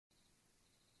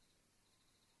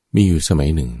มีอยู่สมัย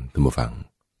หนึ่งท่านผู้ฟัง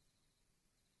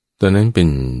ตอนนั้นเป็น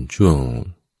ช่วง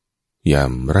ยา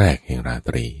มแรกแห่งราต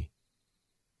รี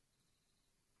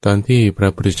ตอนที่พระ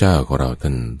พุทธเจ้าของเราท่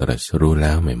านตรัสรู้แ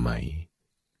ล้วใหม่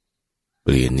ๆเป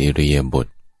ลี่ยนอิริยาบถ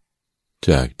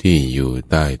จากที่อยู่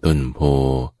ใต้ต้นโพ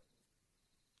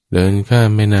เดินข้าม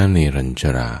แม่น้ำเนรัญช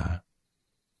รา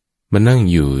มานั่ง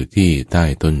อยู่ที่ใต้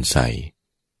ต้นไทร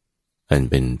อัน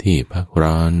เป็นที่พัก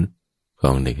ร้อนขอ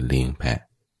งเด็กเลี้ยงแพะ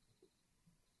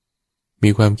มี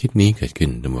ความคิดนี้เกิดขึ้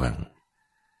นท่านผู้ฟัง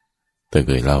แต่เค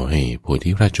ยเล่าให้โพธิ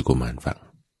ราชกุมารฟัง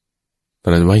ต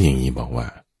รัสว่าอย่างนี้บอกว่า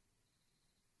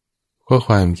ข้อค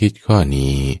วามคิดข้อ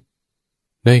นี้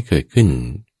ได้เกิดขึ้น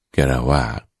แก่เราว่า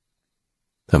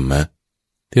ธรรมะ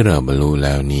ที่เราบรรลุแ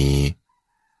ล้วนี้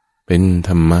เป็นธ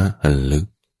รรมะอันลึก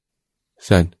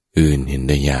สัตว์อื่นเห็น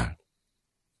ได้ยาก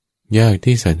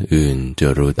ที่สัตว์อื่นจะ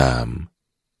รู้ตาม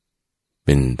เ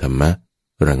ป็นธรรมะ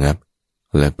ระงับ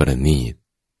และประณีต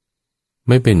ไ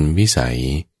ม่เป็นวิสัย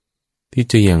ที่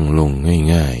จะยังลง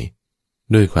ง่าย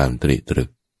ๆด้วยความตริตรึก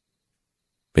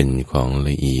เป็นของล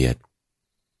ะเอียด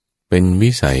เป็น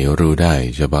วิสัยรู้ได้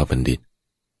เฉพาะบัณฑิต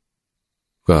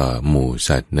ก็หมู่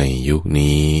สัตว์ในยุค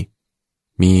นี้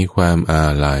มีความอา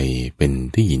ลัยเป็น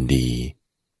ที่ยิน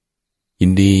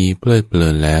ดีเพลิดเพลิ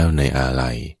นแล้วในอา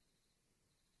ลัย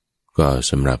ก็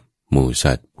สำหรับหมู่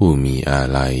สัตว์ผู้มีอา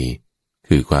ลัย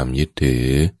คือความยึดถือ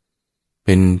เ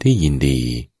ป็นที่ยินดี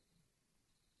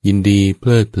เพ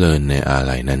ลิดเพลินในอา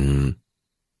ลัยนั้น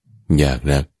ยาก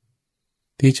นัก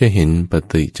ที่จะเห็นป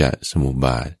ฏิจจสมุปบ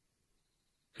าท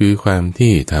คือความ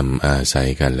ที่ทำอาศัย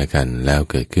กันและกันแล้ว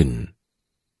เกิดขึ้น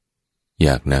ย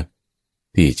ากนัก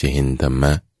ที่จะเห็นธรรม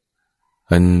ะ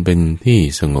อันเป็นที่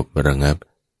สงบระงับ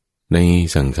ใน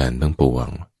สังขารทั้งปวง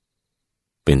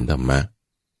เป็นธรรมะ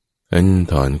อัน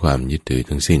ถอนความยึดถือ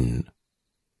ทั้งสิ้น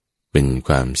เป็นค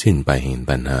วามสิ้นไปแห่ง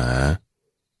ตัณหา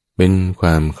เป็นคว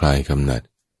ามคลายกำหนัด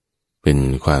เป็น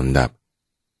ความดับ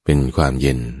เป็นความเ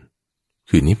ย็น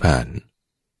คือนิพพาน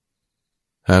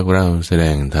หากเราแสด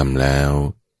งธรรมแล้ว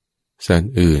สัต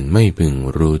ว์อื่นไม่พึง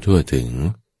รู้ทั่วถึง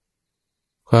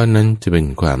ข้อนั้นจะเป็น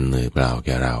ความเหนื่อยเปล่าแ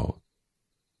ก่เรา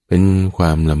เป็นคว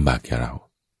ามลำบากแก่เรา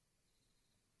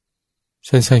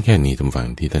สั้นๆแค่นี้ท่านฟัง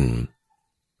ที่ท่าน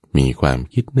มีความ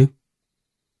คิดนึก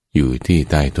อยู่ที่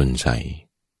ใต้ต้นไทร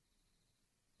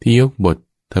ที่ยกบท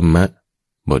ธรรมะ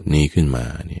บทนี้ขึ้นมา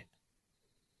เนี่ย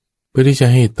เพื่อที่จะ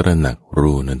ให้ตระหนัก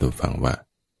รู้นะท่านฟังว่า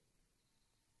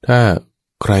ถ้า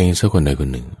ใครสักคนใดคน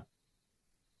หนึ่ง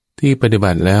ที่ปฏิ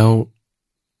บัติแล้ว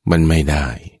มันไม่ได้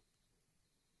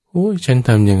โอ้ยฉันท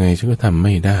ำยังไงฉันก็ทำไ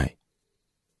ม่ได้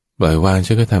ปล่อยวาง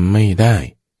ฉันก็ทำไม่ได้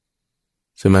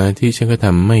สมาธิฉันก็ท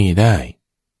ำไม่ได้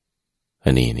อั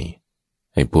นนี้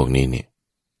ไอ้พวกนี้เนี่ย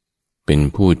เป็น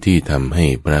ผู้ที่ทำให้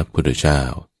พระพุทธเจ้า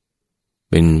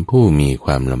เป็นผู้มีค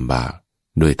วามลำบาก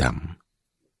ด้วยธรรม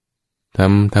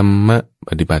ธรรมะป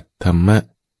ฏิบัติธรรมะ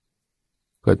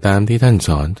ก็ตามที่ท่านส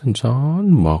อน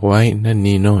บอกไว้นั่น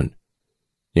นี่โน่น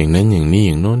อย่างนั้นอย่างนี้อ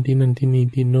ย่างโน้นที่นั่นที่นี่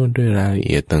ที่โน้นด้วยรายละเ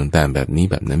อียดต่างๆแบบนี้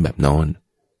แบบนั้นแบบโน้น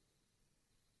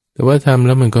แต่ว่าทำแ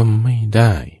ล้วมันก็ไม่ไ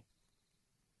ด้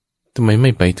ทำไมไ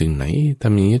ม่ไปถึงไหนท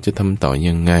ำอย่างนี้จะทำต่อ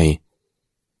ยังไง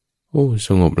โอ้ส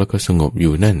งบแล้วก็สงบอ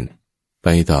ยู่นั่นไป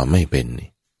ต่อไม่เป็น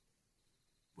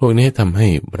พวกนี้ทำให้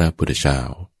พระพุทธเจ้า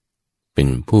เป็น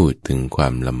ผู้ถึงควา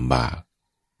มลำบาก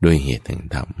ด้วยเหตุแห่ง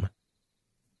ธรรม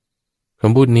ค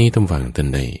ำพูดนี้ท่านฟังท่าน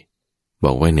ใดบ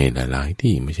อกไว้ในหลายๆ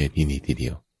ที่ไม่ใช่ที่นี้ทีเดี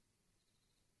ยว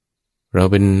เรา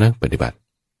เป็นนักปฏิบัติ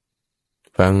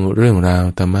ฟังเรื่องราว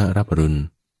ธรรมะรับอรุณ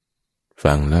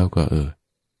ฟังแล้วก็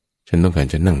ฉันต้องการ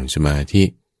จะนั่งสมาธิ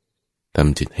ท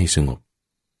ำจิตให้สงบ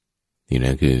นี่น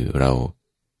ะคือเรา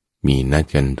มีนัด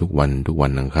กันทุกวั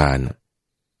นอังคาร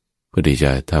เพื่อที่จ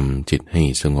ะทำจิตให้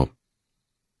สงบ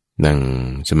นั่ง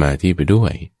สมาธิไปด้ว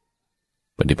ย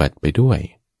ปฏิบัติไปด้วย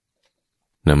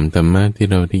นำธรรมะที่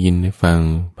เราได้ยินได้ฟัง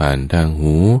ผ่านทาง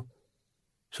หู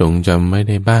ทรงจำไว้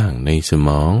ได้บ้างในสม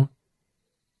อง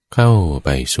เข้าไป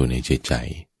สู่ในจิตใจ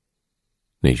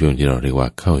ในช่วงที่เราเรียกว่า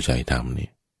เข้าใจธรรมเนี่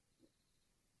ย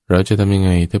เราจะทำยังไ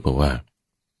งถ้าบอกว่า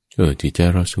จิตใจ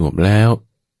เราสงบแล้ว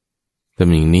ท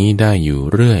ำอย่างนี้ได้อยู่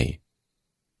เรื่อย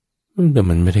แต่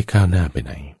มันไม่ได้ก้าวหน้าไปไ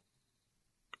หน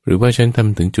หรือว่าฉันท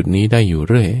ำถึงจุดนี้ได้อยู่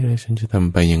เรื่อยแล้วฉันจะท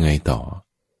ำไปยังไงต่อ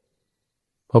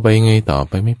พอไปยังไงต่อ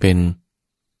ไปไม่เป็น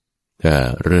ถ้า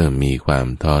เริ่มมีความ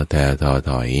ท้อแท้ท้อ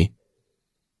ถอย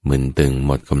มึนตึงห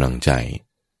มดกำลังใจ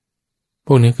พ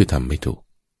วกนี้คือทำไม่ถูก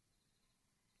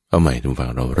เอาใหม่ทุกฝั่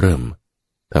งเราเริ่ม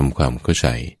ทำความเข้าใจ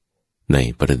ใน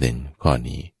ประเด็นข้อ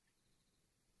นี้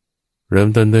เริ่ม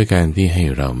ต้นด้วยการที่ให้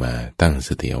เรามาตั้งส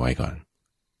ติเอาไว้ก่อน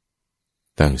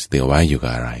ตั้งสติไว้อยู่กั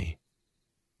บอะไร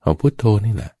เอาพุทโธ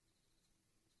นี่แหละ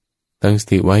ตั้งส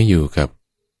ติไว้อยู่กับ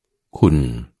คุณ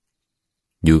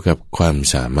อยู่กับความ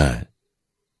สามารถ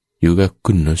อยู่กับ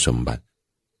คุณสมบัติ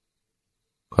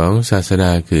ของศาสด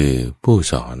าคือผู้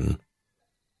สอน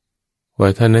ว่า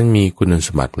ท่านนั้นมีคุณส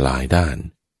มบัติหลายด้าน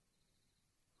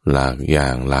หลากอย่า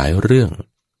งหลายเรื่อง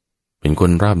เป็นค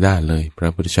นรอบด้านเลยพระ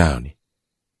พุทธเจ้านี่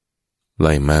ไ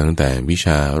ล่มาตั้งแต่วิช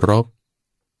ารบ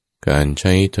การใ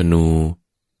ช้ธนู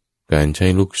การใช้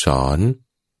ลูกศร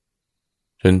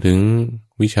จนถึง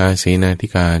วิชาเสนาธิ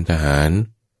การทหาร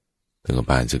ถึง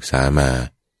ผ่านศึกษามา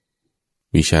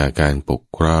วิชาการปก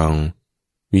ครอง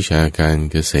วิชาการ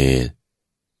เกษตร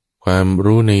ความ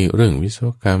รู้ในเรื่องวิศว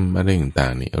กรรมอะไรต่า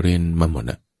งๆนี่เรียนมาหมด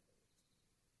นะ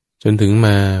จนถึงม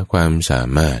าความสา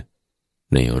มารถ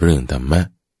ในเรื่องธรรมะ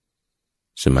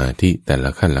สมาธิแต่ละ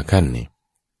ขั้นละขั้นนี่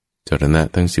จรณะ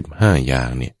ทั้ง15อย่าง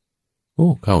เนี่ย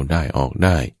เข้าได้ออกไ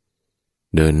ด้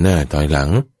เดินหน้าถอยหลั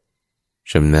ง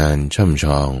ชำนาญช่ำช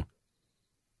อง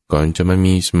ก่อนจะมา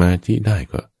มีสมาธิได้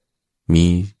ก็มี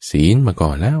ศีลมาก่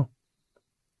อนแล้ว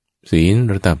ศีล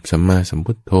ระดับสัมมาสัม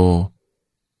พุทโธ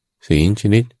ศีลช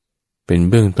นิดเป็น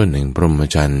เบื้องต้นแห่งพรหม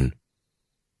จรรย์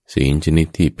ศีลชนิด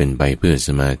ที่เป็นไปเพื่อส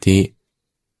มาธิ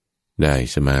ได้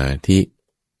สมาธิ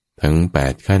ทั้ง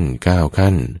8ขั้น9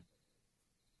ขั้น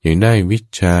ยังได้วิ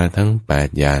ชาทั้ง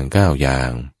8อย่าง9อย่า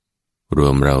งรว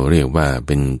มเราเรียกว่าเ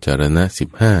ป็นจรณะ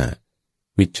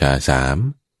15วิชา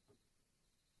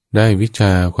3ได้วิช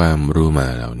าความรู้มา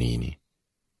เหล่านี้นี่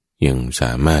ยังส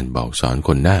ามารถบอกสอนค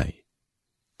นได้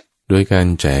โดยการ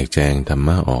แจกแจงธรรม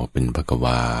ะออกเป็นภคว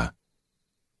า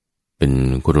เป็น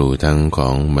ครูทั้งขอ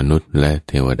งมนุษย์และ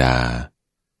เทวดา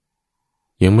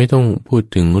ยังไม่ต้องพูด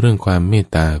ถึงเรื่องความเมต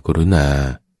ตากรุณา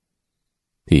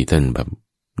ที่ท่านแบบ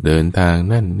เดินทาง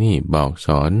นั่นนี่บอกส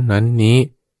อนนั้นนี้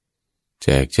แจ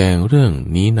กแจงเรื่อง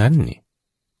นี้นั้นนี่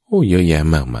เยอะแยะ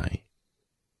มากมาย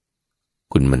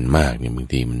คุณมันมากเนี่ยบาง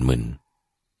ทีมันมึน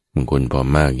บางคนพอ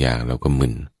มากอย่างเราก็มึ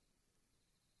น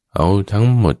เอาทั้ง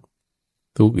หมด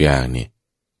ทุกอย่างเนี่ย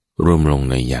รวมลง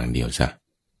ในอย่างเดียวซะ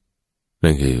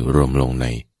นั่นคือรวมลงใน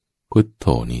พุทโธ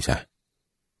นี้ซะ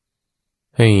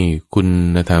ให้คุณ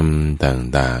ธรรม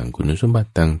ต่างๆคุณสมบั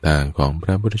ติต่างๆของพร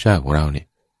ะพุทธเจ้าของเราเนี่ย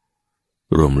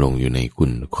รวมลงอยู่ในคุ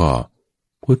ณข้อ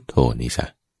พุทโธนี้ซะ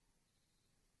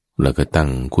แล้วก็ตั้ง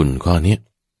คุณข้อนี้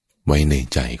ไว้ใน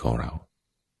ใจของเรา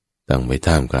ตั้งไว้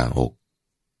ท่ามกลางอก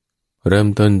เริ่ม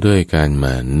ต้นด้วยการม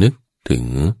านึกถึง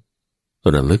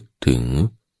ระลึกถึง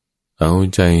เอา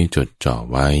ใจจดจ่อ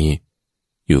ไว้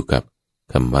อยู่กับ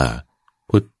คำว่า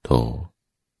พุทโธ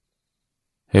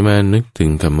ให้มานึกถึง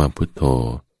คำว่าพุทโธ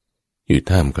อยู่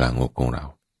ท่ามกลางอกของเรา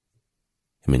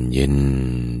ให้มันเย็น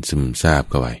ซึมซาบ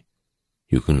เข้าไป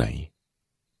อยู่ข้างใน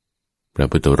พระ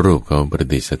พุทธรูปเขาประ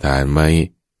ดิษฐานไว้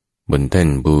บนแท่น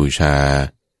บูชา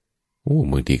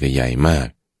บางทีก็ใหญ่มาก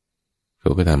เข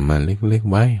าก็ทำมาเล็กๆ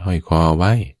ไว้ห้อยคอไ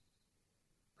ว้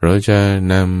เราจะ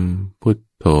นำพุท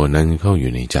โธนั้นเข้าอ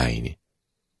ยู่ในใจนี่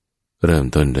เริ่ม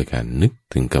ต้นโดยการนึก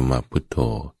ถึงคำว่าพุทโธ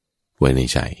ไว้ใน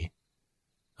ใจ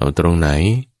เอาตรงไหน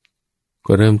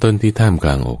ก็เริ่มต้นที่ท่ามกล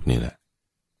างอกนี่แหละ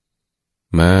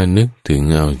มานึกถึง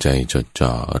เอาใจจดจ่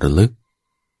อระลึก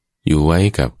อยู่ไว้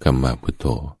กับคำว่าพุทโธ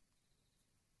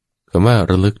คำว่า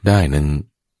ระลึกได้นั้น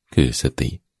คือสติ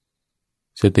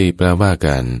สติแปลว่าก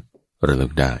ารระลึ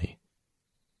กได้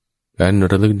การ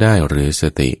ระลึกได้หรือส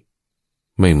ติ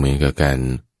ไม่เหมือนกับการ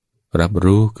รับ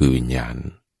รู้คือวิญญาณ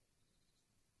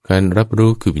การรับ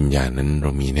รู้คือวิญญาณนั้นเร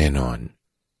ามีแน่นอน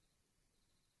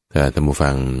ถ้าท่านผู้ฟั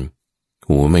ง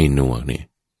หูไม่หนวกเนี่ย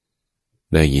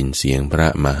ได้ยินเสียงพระ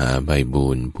มหาไพบู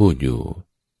ลย์พูดอยู่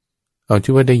เอา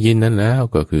ที่ว่าได้ยินนั้นแล้ว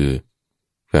ก็คือ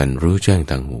การรู้แจ้ง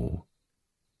ทางหู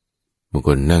บางค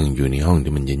นนั่งอยู่ในห้อง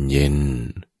ที่มันเย็น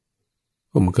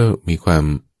ๆมันก็มีความ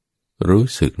รู้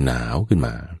สึกหนาวขึ้นม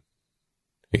า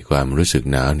ไอ้ความรู้สึก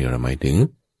หนาวเนี่ยเราหมายถึง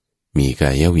มีกา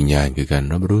ยวิญญาณคือการ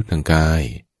รับรู้ทางกาย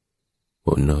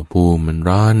อุณหภูมิมัน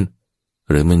ร้อน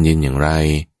หรือมันเย็นอย่างไร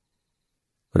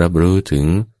รับรู้ถึง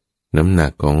น้ำหนั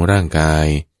กของร่างกาย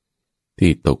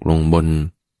ที่ตกลงบน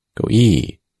เก้าอี้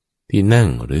ที่นั่ง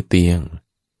หรือเตียง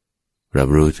รับ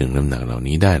รู้ถึงน้ำหนักเหล่า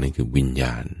นี้ได้นั่นคือวิญญ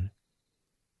าณ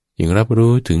ยังรับ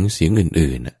รู้ถึงเสียง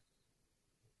อื่นๆ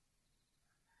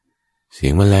เสีย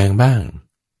งแมลงบ้าง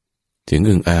เสียง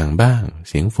อึ่งอ่างบ้าง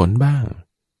เสียงฝนบ้าง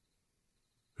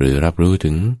หรือรับรู้ถึ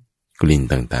งกลิ่น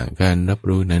ต่างๆการรับ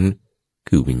รู้นั้น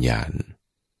คือวิญญาณ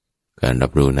การรั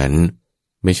บรู้นั้น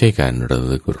ไม่ใช่การระ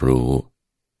ลึกรู้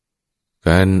ก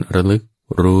ารระลึก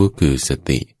รู้คือส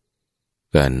ติ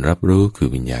การรับรู้คือ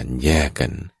วิญญาณแยกกั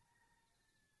น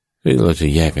เราจะ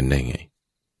แยกกันได้ไง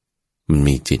มัน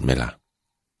มีจิตไหมล่ะ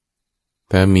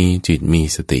ถ้ามีจิตมี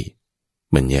สติ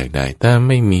มันแยกได้ถ้าไ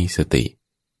ม่มีสติ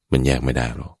มันแยกไม่ได้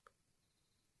หรอก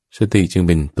สติจึงเ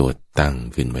ป็นตัวตั้ง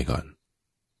ขึ้นไว้ก่อน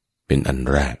เป็นอัน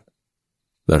แรก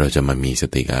แล้วเราจะมามีส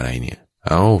ติอะไรเนี่ยเ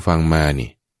อาฟังมา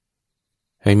นี่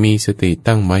ให้มีสติ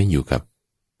ตั้งไว้อยู่กับ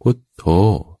พุทโธ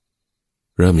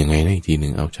เริ่มยังไงนะอีกทีหนึ่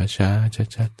งเอาช้าๆ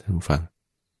ชัดๆท่านฟัง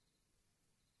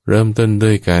เริ่มต้นด้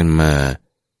วยการมา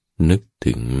นึก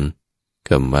ถึงค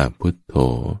ำว่าพุทโธ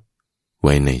ไ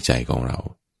ว้ในใจของเรา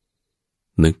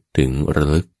นึกถึงระ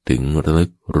ลึกถึงระลึ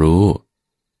กรู้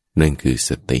นั่นคือส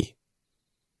ติ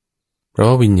เพราะ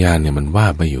ว่าวิญญาณเนี่ยมันว่า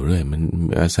ไปอยู่เรื่อยมัน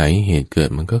อาศัยเหตุเกิด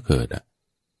มันก็เกิด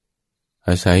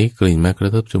อาศัยกลิ่นมากร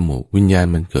ะทบจมูกวิญญาณ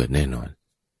มันเกิดแน่นอน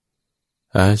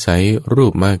อาศัยรู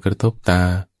ปมากระทบตา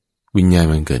วิญญาณ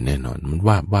มันเกิดแน่นอนมันว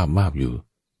าบอยู่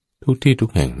ทุกที่ทุ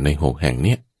กแห่งใน6แห่งเ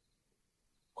นี้ย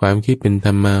ความคิดเป็นธ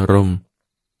รรมารมณ์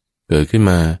เกิดขึ้น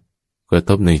มากระท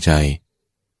บในใจ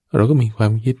เราก็มีควา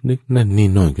มคิดนึกนั่นนี่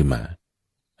โน่นขึ้นมา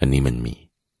อันนี้มันมี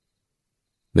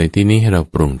ในที่นี้ให้เรา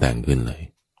ปรุงแต่งขึ้นเลย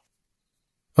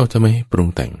เอาทำไมให้ปรุง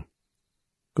แต่ง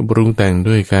ก็ปรุงแต่ง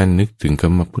ด้วยการนึกถึงค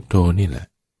ำว่าพุทโธนี่แหละ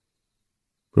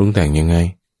ปรุงแต่งยังไง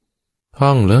ท่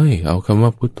องเลยเอาคำว่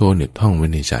าพุทโธเนี่ยท่องไว้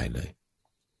ในใจเลย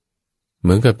เห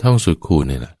มือนกับท่องสูตรคูณ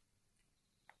นี่แหละ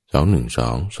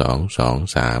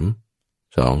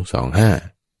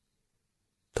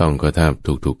21222232225ท่องก็ถ้า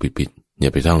ถูกผิดอย่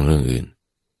าไปท่องเรื่องอื่น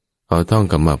เอาท่อง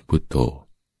คำว่าพุทโธ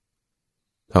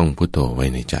ท่องพุทโธไว้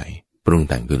ในใจปรุง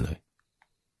แต่งขึ้นเลย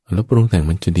แล้วปรุงแต่ง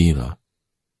มันจะดีเหรอ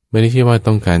ไม่ได้ใช่ว่า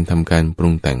ต้องการทำการปรุ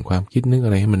งแต่งความคิดนึกอะ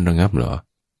ไรให้มันระงับเหรอ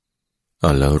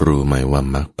แล้วรู้ไหมว่า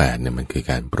มรรคแปดเนี่ยมันคือ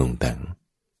การปรุงแต่ง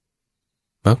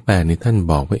มรรคแปดนี่ท่าน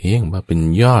บอกไว้เองว่าเป็น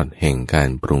ยอดแห่งการ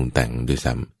ปรุงแต่งด้วย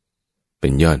ซ้ำเป็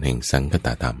นยอดแห่งสังคต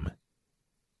ธรรม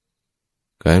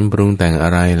การปรุงแต่งอะ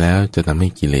ไรแล้วจะทำให้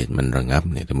กิเลสมันระงับ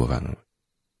เนี่ยท่านผู้ฟัง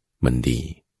มันดี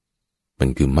มัน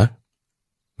คือมรรค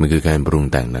มันคือการปรุง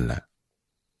แต่งนั่นแหละ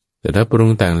แต่ถ้าปรุ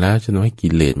งแต่งแล้วจะทำให้กิ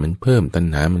เลสมันเพิ่มตัณ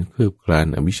หามันคืบคลาน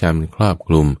อวิชชามันครอบค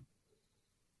ลุม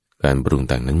การปรุง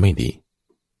แต่งนั้นไม่ดี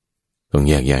ต้อง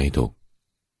แยกแยะให้ถูก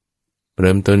เ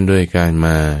ริ่มต้นด้วยการม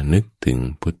านึกถึง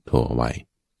พุทโธไว้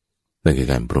นั่นคือ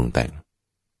การปรุงแ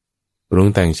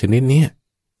ต่งชนิดนี้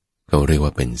เขาเรียกว่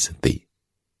าเป็นสติ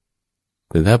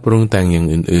แต่ถ้าปรุงแต่งอย่าง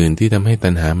อื่นๆที่ทำให้ตั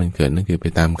ณหามันเกิดนั่นคือไป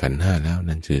ตามขันธ์ห้าแล้ว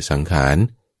นั่นคือสังขาร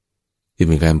ที่เ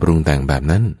ป็นการปรุงแต่งแบบ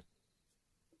นั้น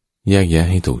แยกแยะ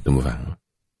ให้ถูกตามฝัง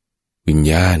วิญ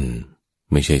ญาณ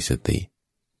ไม่ใช่สติ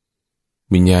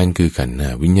วิญญาณคือขันธ์ห้า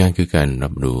วิญญาณคือการรั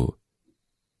บรู้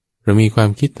เรามีความ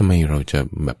คิดทำไมเราจะ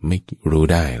แบบไม่รู้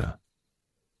ได้ล่ะ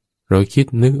เราคิด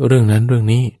นึกเรื่องนั้นเรื่อง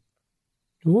นี้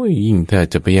ยิ่งถ้า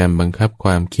จะพยายามบังคับคว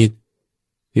ามคิด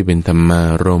ที่เป็นธรรมา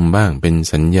รมณ์บ้างเป็น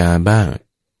สัญญาบ้าง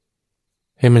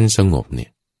ให้มันสงบเนี่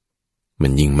ยมั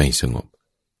นยิ่งไม่สงบ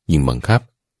ยิ่งบังคับ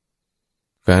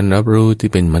การรับรู้ที่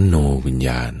เป็นมโนวิญญ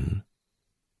าณ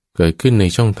เกิดขึ้นใน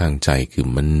ช่องทางใจคือ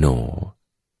มโน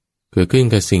เกิดขึ้น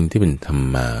กับสิ่งที่เป็นธรร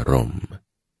มารมณ์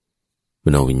ม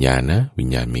โนวิญญาณนะวิญ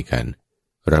ญาณมีการ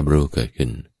รับรู้เกิดขึ้น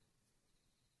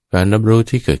การรับรู้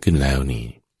ที่เกิดขึ้นแล้วนี่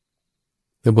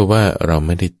ก็บอกว่าเราไ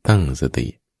ม่ได้ตั้งสติ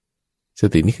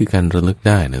นี่คือการระลึก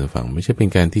ได้นะท่านฟังไม่ใช่เป็น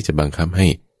การที่จะบังคับให้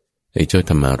ไอ้เจ้า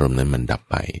ธรรมารมณ์นั้นมันดับ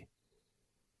ไป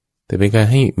แต่เป็นการ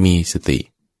ให้มีสติ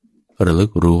ระลึ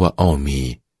กรู้ว่ามี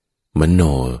มโน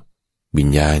วิญ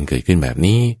ญาณเกิดขึ้นแบบ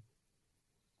นี้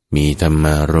มีธรรม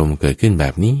ารมณ์เกิดขึ้นแบ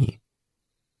บนี้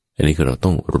อันนี้คือเราต้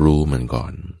องรู้มันก่อ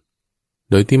น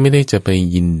โดยที่ไม่ได้จะไป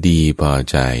ยินดีพอ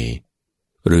ใจ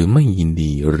หรือไม่ยิน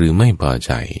ดีหรือไม่พอใ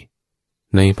จ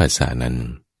ในภาษานั้น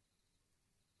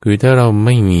คือถ้าเราไ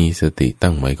ม่มีสติ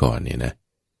ตั้งไว้ก่อนเนี่ยนะ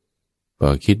พอ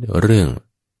คิดเรื่อง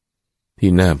ที่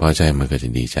น่าพอใจมันก็จะ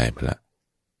ดีใจไปละ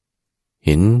เ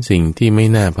ห็นสิ่งที่ไม่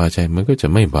น่าพอใจมันก็จะ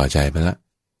ไม่พอใจไปละ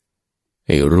ไ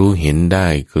อ้รู้เห็นได้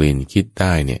กลิ่นคิดไ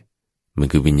ด้เนี่ยมัน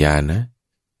คือวิญญาณนะ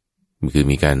มันคือ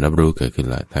มีการรับรู้เกิดขึ้น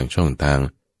ละทางช่องทาง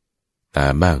ตา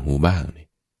บ้างหูบ้างนี่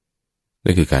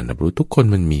นั่นคือการรับรู้ทุกคน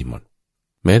มันมีหมด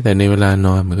แม้แต่ในเวลาน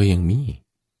อนมันก็ยังมี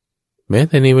แม้แ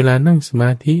ต่ในเวลานั่งสมา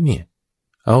ธิเนี่ย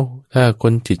ถ้าค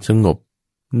นจิตสงบ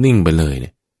นิ่งไปเลยเนี่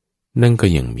ยนั่นก็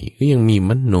ยังมีม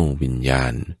โนวิญญา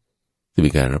ณที่เป็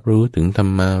นการรับรู้ถึงธร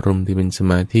รมารมณ์ที่เป็นส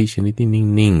มาธิชนิดที่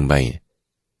นิ่งๆไป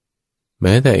แ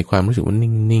ม้แต่ความรู้สึกว่า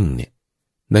นิ่งๆเนี่ย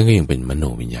นั่นก็ยังเป็นมโน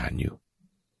วิญญาณอยู่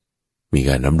มีก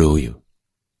ารรับรู้อยู่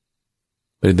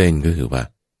ประเด็นก็คือว่า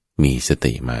มีส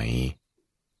ติไหม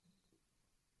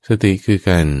สติคือ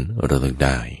การระลึกไ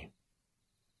ด้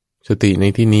สติใน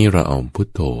ที่นี้เราเอาพุท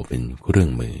โธเป็นเครื่อง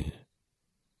มือ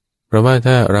เพราะว่า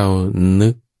ถ้าเรานึ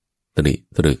กต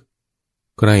รึก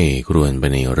ใกล้ครวญไป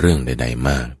ในเรื่องใดๆม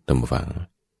ากท่านผู้ฟัง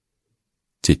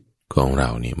จิตของเรา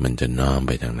เนี่ยมันจะน้อมไ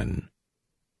ปทางนั้น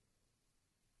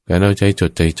การเอาใจจ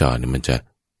ดใจจ่อเนี่ยมันจะ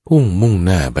พุ่งมุ่งห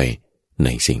น้าไปใน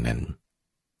สิ่งนั้น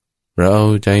เราเอา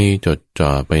ใจจดจ่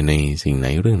อไปในสิ่งไหน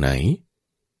เรื่องไหน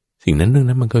สิ่งนั้นเรื่อง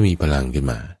นั้นมันก็มีพลังขึ้น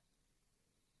มา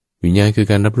วิญญาณคือ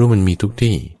การรับรู้มันมีทุก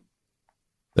ที่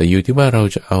แต่อยู่ที่ว่าเรา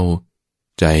จะเอา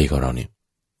ใจของเราเนี่ย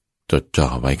จดจ่อ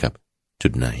ไว้กับจุ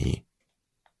ดไหน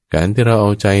การที่เราเอ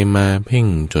าใจมาเพ่ง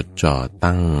จดจ่อ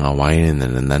ตั้งเอาไว้นั่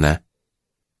น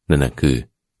นะคือ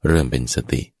เริ่มเป็นส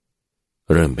ติ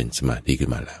เริ่มเป็นสมาธิขึ้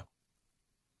นมาแล้ว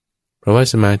เพราะว่า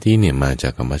สมาธิเนี่ยมาจา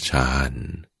กคำว่าฌาน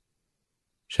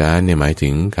เนี่ยหมายถึ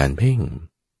งการเพ่ง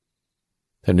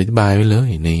ท่านอธิบายไว้เลย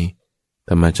ในธ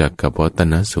รรมจักรกับวัต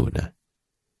นสูตรนะ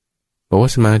บอกว่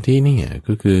าสมาธิเนี่ย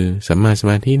ก็คือสัมมาส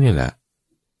มาธินี่แหละ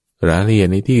รายละเอียด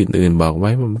ในที่อื่นๆบอกไ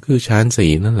ว้ว่ามันคือฌาน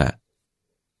สี่นั่นแหละ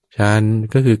ฌาน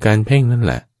ก็คือการเพ่งนั่นแ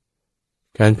หละ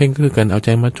การเพ่งก็คือการเอาใจ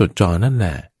มาจดจ่อนั่นแหล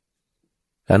ะ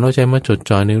การเอาใจมาจด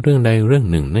จ่อในเรื่องใดเรื่อง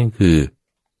หนึ่งนั่นคือ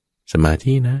สมา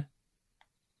ธินะ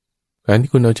การที่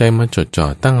คุณเอาใจมาจดจ่อ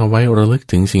ตั้งเอาไว้ระลึก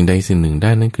ถึงสิ่งใดสิ่งหนึ่งได้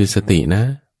นั่นคือสตินะ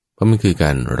เพราะมันคือก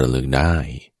ารระลึกได้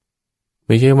ไ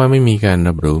ม่ใช่ว่าไม่มีการ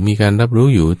รับรู้มีการรับรู้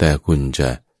อยู่แต่คุณจะ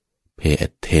pay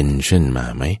attention มา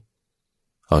ไหม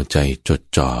เอาใจจด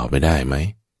จ่อไปได้ไหม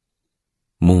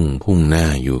มุ่งพุ่งหน้า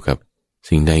อยู่กับ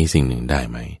สิ่งใดสิ่งหนึ่งได้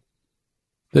ไหม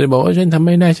แต่จะบอกว่าฉันทำไ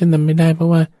ม่ได้เพราะ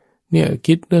ว่าเนี่ย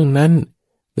คิดเรื่องนั้น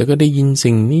แล้วก็ได้ยิน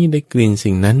สิ่งนี้ได้กลิ่น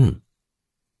สิ่งนั้น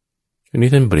อันนี้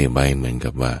ท่านเปรียบไว้เหมือนกั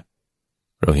บว่า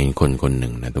เราเห็นคนคนหนึ่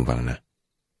งนะทุกฝั่งนะ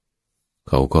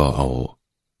เขาก็เอา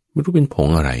ไม่รู้เป็นผง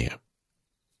อะไร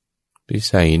ไป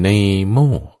ใส่ในหม้อ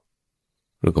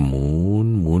แล้วก็ห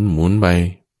มุนไป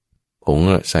ผง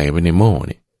ใส่ไปในหม้อ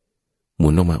เนี่ยหมุ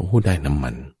นออกมาโอ้ได้น้ำมั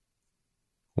น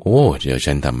โอ้เดี๋ยว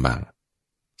ฉันทำบ้าง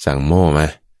สั่งหม้อมา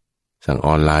สั่งอ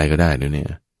อนไลน์ก็ได้เดี๋ยวนี้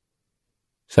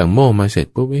สั่งหม้อมาเสร็จ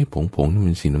ปุ๊บผงนี่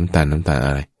มันสีน้ำตาลอ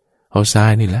ะไรเอาทรา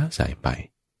ยนี่แล้วใส่ไป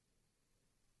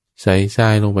ใส่ทรา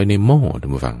ยลงไปในหม้อท่า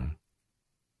นผู้ฟัง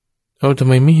ทำ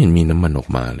ไมไม่เห็นมีน้ำมันออก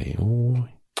มาเลยโอ้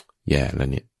ยแย่แล้ว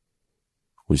เนี่ย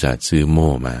อุตส่าห์ซื้อหม้อ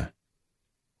มา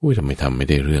ทำไมทำไม่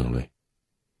ได้เรื่องเลย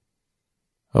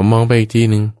เอามองไปอีกที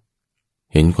นึง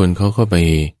เห็นคนเขาเข้าไป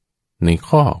ในค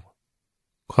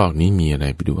อกนี้มีอะไร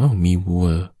ไปดูมีวัว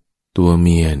ตัวเ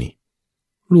มียนี่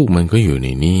ลูกมันก็อยู่ใน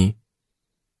นี้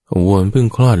วัวมันเพิ่ง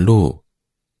คลอดลูก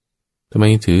ทำไม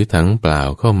ถือถังเปล่า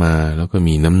เข้ามาแล้วก็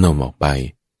มีน้ำนมออกไป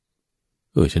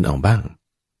ฉันเอาบ้าง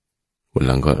วันห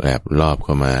ลังก็แอบลอบเ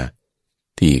ข้ามา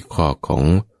ที่คอกของ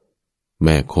แ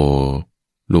ม่โค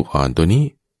ลูกอ่อนตัวนี้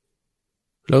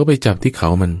แล้วก็ไปจับที่เขา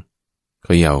มันเข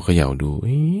ย่าดู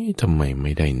ทำไมไ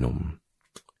ม่ได้นม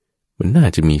มันน่า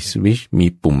จะมีสวิตช์มี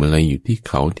ปุ่มอะไรอยู่ที่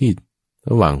เขาที่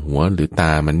ระหว่างหัวหรือต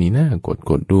ามันนี่น่า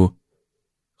กดดู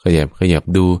ขยับ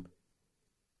ดู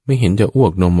ไม่เห็นจะอ้ว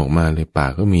กนมออกมาเลยปา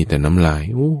กก็มีแต่น้ำลาย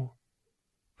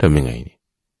ทำยังไงนี่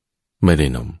ไม่ได้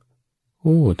นม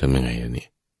ทำยังไงเนี่ย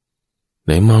ไห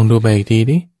นมองดูไปอีกที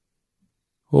ดิ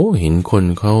เห็นคน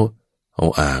เขาเอา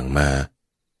อ่างมา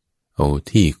เอา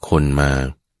ที่คนมา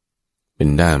เป็น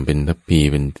ด้ามเป็นทัพพี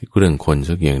เป็นเครื่องคน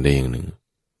สักอย่างใดอย่างหนึ่ง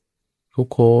ทุก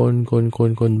คน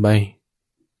ไป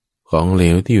ของเหล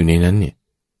วที่อยู่ในนั้นเนี่ย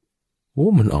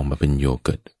มันออกมาเป็นโยเ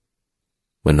กิร์ต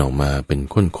มันออกมาเป็น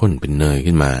ข้นเป็นเนย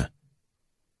ขึ้นมา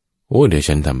เดี๋ยว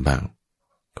ฉันทำบ้าง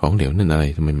ของเหลวนั่นอะไร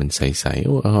ทำไมมันใส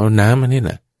ๆเอาน้ำมานี่แ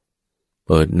หละเ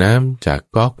ปิดน้ำจาก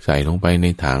ก๊อกใส่ลงไปใน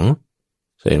ถัง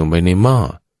ใส่ลงไปในหม้อ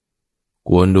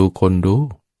กวนดูคนดู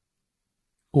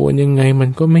กวนยังไงมัน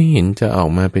ก็ไม่เห็นจะออก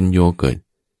มาเป็นโยเกิร์ต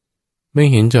ไม่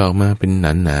เห็นจะออกมาเป็น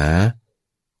หนา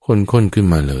ข้นขึ้น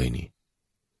มาเลยนี่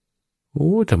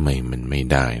ทำไมมันไม่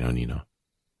ได้เนาะนี่เนาะ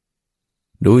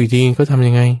ดูอีกทีเขาทำ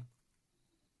ยังไง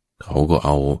เขาก็เอ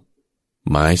า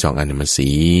ไม้2 อันมาสี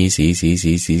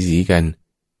กัน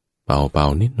เป่า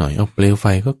นิดหน่อยเอาเปลวไฟ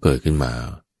ก็เกิดขึ้นมา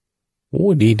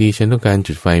ดีฉันต้องการ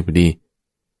จุดไฟพอดี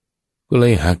ก็เล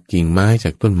ยหักกิ่งไม้จา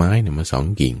กต้นไม้เนี่ยมา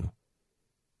2 กิ่ง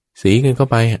สีกันเข้า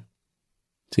ไป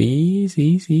สี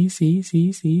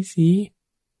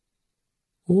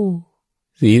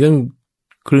สีตั้ง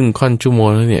ครึ่งค่อนชั่วโมง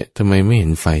แล้วเนี่ยทำไมไม่เห็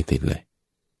นไฟติดเลย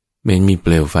ไม่เห็นมีเป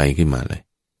ลวไฟขึ้นมาเลย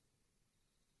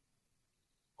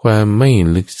ความไม่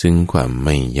ลึกซึ้งความไ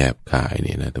ม่แยบคายเ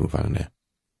นี่ยนะท่านผู้ฟังนะ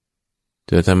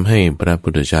จะทำให้พระพุ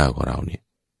ทธเจ้าของเราเนี่ย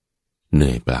เห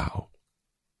นื่อยเปล่า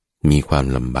มีความ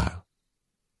ลำบาก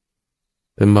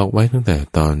เป็นบอกไว้ตั้งแต่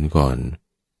ตอนก่อน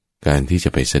การที่จะ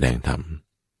ไปแสดงธรรม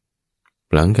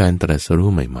หลังการตรัสรู้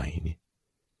ใหม่ๆนี่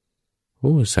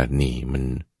สัตว์นี่มัน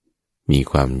มี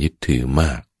ความยึดถือม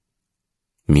าก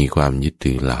มีความยึด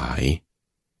ถือหลาย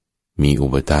มีอุ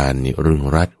ปทานนี่รึง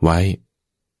รัดไว้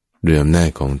ด้วยอำนาจ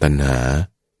ของตัณหา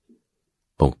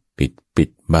ปกปิด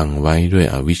บังไว้ด้วย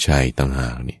อวิชชาต่างหา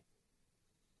กนี่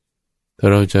ถ้า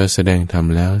เราจะแสดงธรรม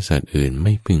แล้วสัตว์อื่นไ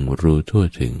ม่พึงรู้ทั่ว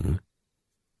ถึง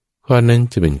ข้อนั้น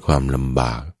จะเป็นความลำบ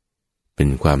ากเป็น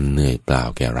ความเหนื่อยเปล่า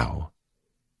แก่เรา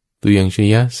ตัวอย่างช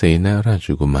ยเสนาราช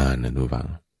กุมารนะดูฟัง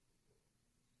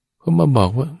เขามาบอก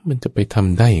ว่ามันจะไปท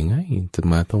ำได้ยังไงส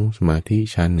มาธิ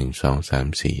ชั้น1 2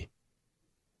 3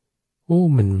 4โอ้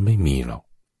มันไม่มีหรอก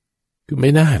คือไ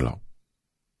ม่ได้หรอก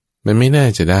มันไม่น่า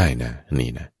จะได้นะนี่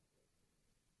นะ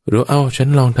หรือเอาฉัน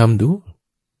ลองทำดู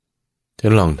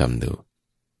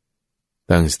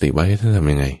ตั้งสติไว้ท่านท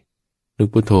ำยังไงนึก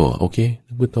พุทโธโอเค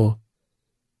นึกพุทโธ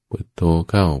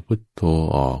เข้าพุทโธ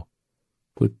ออก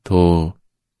พุทโธ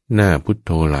หน้าพุทโ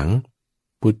ธหลัง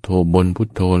พุทโธบนพุท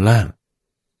โธล่าง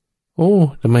โอ้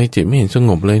ทำไมจิตไม่เห็นสง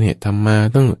บเลยเนี่ยทำมา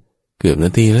ตั้งเกือบน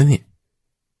าทีแล้วเนี่ย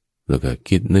แล้วก็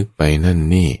คิดนึกไปนั่น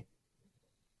นี่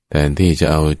แทนที่จะ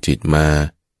เอาจิตมา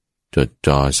จด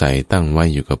จ่อใส่ตั้งไว้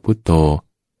อยู่กับพุทโธ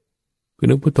คือ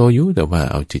นึกพุทโธอยู่แต่ว่า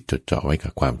เอาจิตจดจ่อไว้กั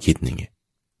บความคิดอย่างเงี้ย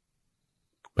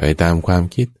ไปตามความ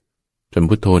คิดจน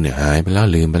พุทโธเนี่ยหายไปแล้ว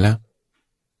ลืมไปแล้ว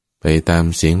ไปตาม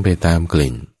เสียงไปตามก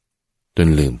ลิ่นจน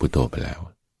ลืมพุทโธไปแล้ว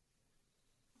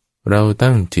เรา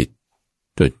ตั้งจิต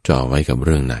จดจ่อไว้กับเ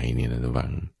รื่องไหนนี่นะระวั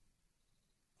ง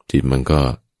จิตมันก็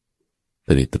ต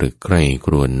รึกใคร่ค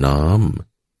รวญน้อม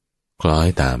คล้อย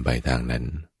ตามไปทางนั้น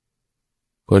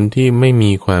คนที่ไม่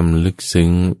มีความลึกซึ้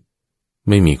ง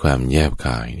ไม่มีความแยบค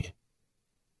ายเนี่ย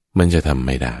มันจะทำไ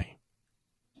ม่ได้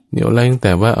เดี๋ยวอะไรตั้งแ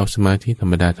ต่ว่าเอาสมาธิธร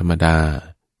รมดา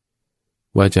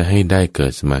ว่าจะให้ได้เกิ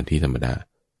ดสมาธิธรรมดา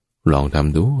ลองท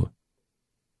ำดู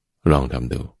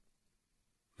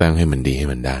ตั้งให้มันดีให้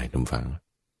มันได้ทุกฝัง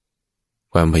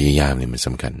ความพยายามเนี่ยมันส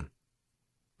ำคัญ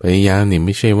พยายามเนี่ยไ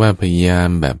ม่ใช่ว่าพยายาม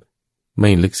แบบไม่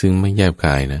ลึกซึ้งไม่แยบค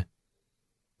ายนะ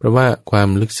เพราะว่าความ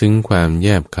ลึกซึ้งความแย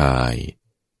บคาย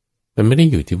มันไม่ได้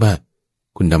อยู่ที่ว่า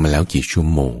คุณทำมาแล้วกี่ชั่ว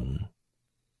โมง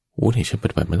โอ้เนี่ยฉันป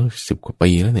ฏิบัติมาต้อง10 กว่าปี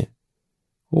แล้วเนี่ย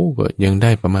โอ้ก็ยังไ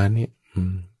ด้ประมาณนี้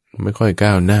ไม่ค่อยก้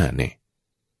าวหน้าเนี่ย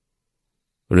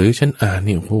หรือฉันอ่านเ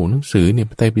นี่ยโอ้หนังสือเนี่ย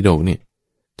พระไตรปิฎกเนี่ย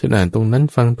ฉันอ่านตรงนั้น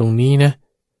ฟังตรงนี้นะ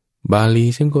บาลี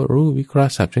ฉันก็รู้วิเคราะ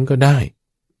ห์ศัพท์ฉันก็ได้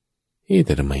แ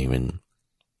ต่ทำไมมัน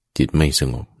จิตไม่ส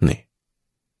งบเนี่ย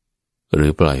หรื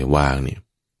อปล่อยวางเนี่ย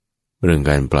เรื่อง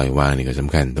การปล่อยวางนี่ก็ส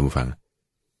ำคัญท่านผู้ฟัง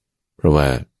เพราะว่า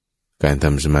การท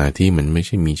ำสมาธิมันไม่ใ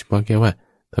ช่มีเฉพาะแค่ว่า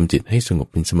ทำจิตให้สงบ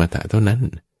เป็นสมถะเท่านั้น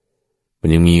มัน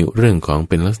ยังมีเรื่องของ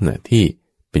เป็นลักษณะที่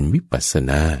เป็นวิปัสส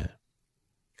นา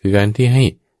คือการที่ให้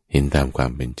เห็นตามควา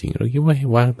มเป็นจริงเราคิดว่าให้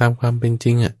วางตามความเป็นจ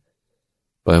ริง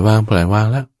ปล่อยวางแ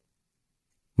ล้ว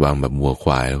วางแบบวัวค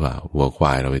วายหรือเปล่าวัวคว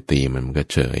ายเราไปตีมันก็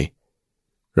เฉย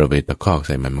เราไปตะคอกใ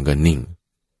ส่มันก็นิ่ง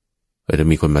ถ้า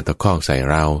มีคนมาตะคอกใส่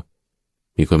เรา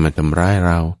มีคนมาทำร้ายเ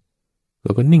รา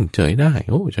ก็นิ่งเฉยได้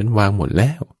โอ้ฉันวางหมดแ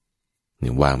ล้ว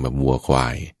นี่วางแบบวัวควา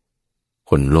ย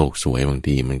คนโลกสวยบาง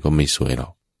ทีมันก็ไม่สวยหรอ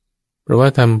กเพราะว่า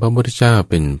พระพุทธเจ้า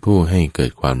เป็นผู้ให้เกิ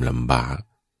ดความลำบาก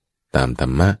ตามธร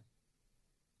รมะ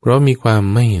เพราะมีความ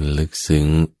ไม่ลึกซึ้ง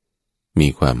มี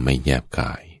ความไม่แยบค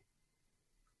าย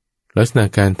ลักษณะ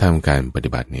การทำการปฏิ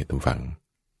บัติเนี่ยทุกฝัง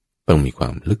ต้องมีควา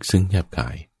มลึกซึ้งแยบคา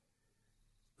ย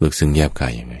ลึกซึ้งแยบคา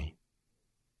ยยังไง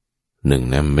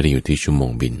นั้นไม่ได้อยู่ที่ชั่วโม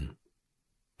งบิน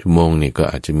ชั่วโมงเนี่ยก็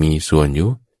อาจจะมีส่วนอยู่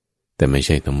แต่ไม่ใ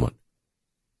ช่ทั้งหมด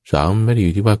2ไม่ได้อ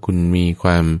ยู่ที่ว่าคุณมีคว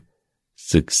าม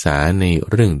ศึกษาใน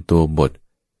เรื่องตัวบท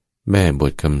แม่บ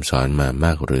ทคำสอนมาม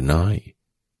ากหรือน้อย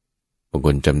บางค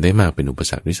นจำได้มากเป็นอุป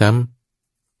สรรคด้วยซ้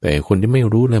ำแต่คนที่ไม่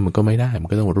รู้เลยมันก็ไม่ได้มัน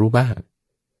ก็ต้องรู้บ้าง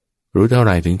รู้เท่าไห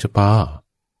ร่ถึงจะพอ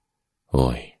โอ้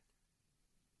ย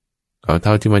เอาเท่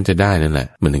าที่มันจะได้นั่นแหละ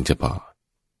มันถึงจะพอ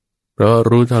เพราะ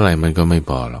รู้เท่าไหร่มันก็ไม่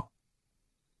พอหรอก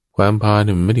ความพอเ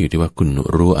นี่ยมันไม่ได้อยู่ที่ว่าคุณ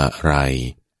รู้อะไร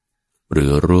หรือ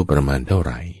รู้ประมาณเท่าไ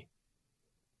หร่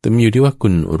แต่มันอยู่ที่ว่าคุ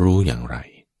ณรู้อย่างไร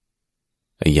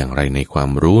อย่างไรในความ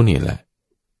รู้นี่แหละ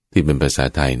ที่เป็นภาษา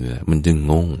ไทยเนี่ยมันจึง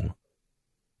งง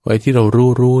ว่าไอ้ที่เรา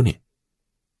รู้เนี่ย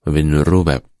มันเป็นรู้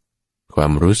แบบควา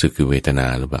มรู้สึกคือเวทนา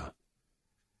หรือเปล่า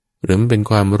หรือมันเป็น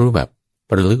ความรู้แบบ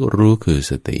ระลึกรู้คือ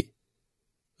สติ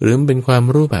หรือมันเป็นความ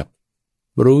รู้แบบ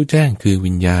รู้แจ้งคือ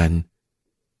วิญญาณ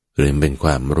หรือมันเป็นคว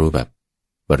ามรู้แบบ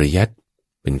ปริยัติ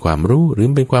เป็นความรู้หรือ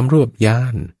เป็นความรู้แบบญา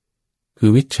ณคือ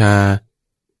วิชา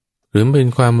หรือเป็น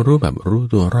ความรู้แบบรู้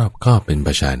ตัวรอบก็เป็น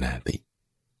ปัจจานาติ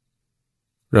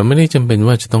เราไม่ได้จำเป็น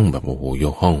ว่าจะต้องแบบโอ้โหย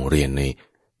กห้องเรียนใน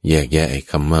แยกแยะไอ้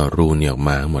คำว่ารู้เนี่ยออกม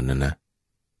าหมดนะ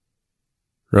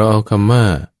เราเอาคำว่า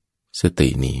สติ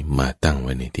นี้มาตั้งไ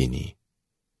ว้ในที่นี้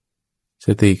ส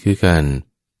ติคือการ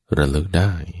ระลึกไ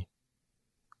ด้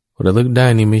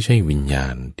นี่ไม่ใช่วิญญา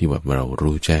ณที่แบบเรา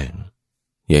รู้แจ้ง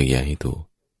แยกแยะให้ถูก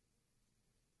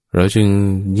เราจึง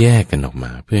แยกกันออกม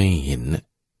าเพื่อให้เห็น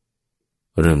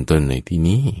เริ่มต้นในที่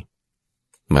นี้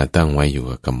มาตั้งไว้อยู่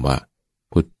กับคำว่า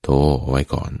พุทโธไว้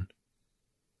ก่อน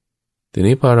ที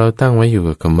นี้พอเราตั้งไว้อยู่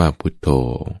กับคำว่าพุทโธ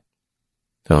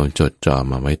เราจดจ่อ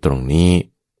มาไว้ตรงนี้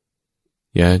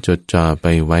อย่าจดจ่อไป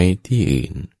ไว้ที่อื่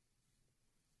น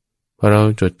พ พอเรา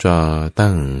จดจ่อ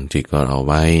ตั้งจิตของเรา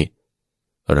ไว้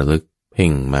ระลึกเพ่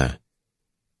งมา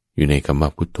อยู่ในคำว่า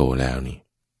พุทโธแล้วนี่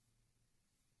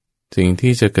สิ่ง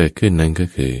ที่จะเกิดขึ้นนั้นก็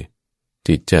คือ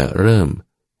จิตจะเริ่ม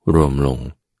รวมลง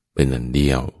เป็นอันเดี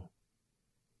ยว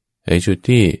ไอ้จุด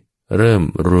ที่เริ่ม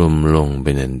รวมลงเ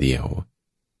ป็นอันเดียว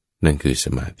นั่นคือส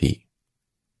มาธิ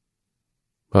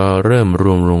พอเริ่มร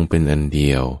วมลงเป็นอันเดี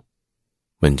ยว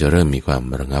มันจะเริ่มมีความ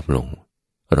ระงับลง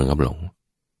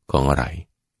ของอะไร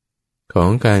ขอ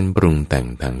งการปรุงแต่ง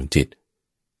ทางจิต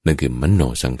นั่นคือมโน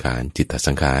สังขารจิตต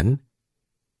สังขาร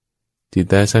จิต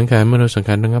ตสังขารมโนสังข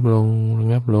ารระงับล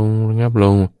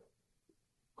ง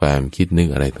ความคิดนึก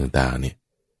อะไรต่างๆเนี่ย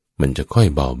มันจะค่อย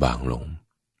เบาบางลง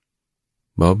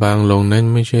นั้น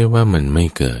ไม่ใช่ว่ามันไม่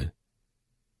เกิด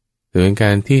แต่เป็นก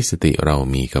ารที่สติเรา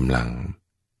มีกำลัง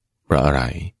เพราะอะไร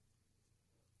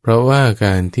เพราะว่าก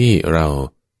ารที่เรา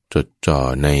จดจ่อ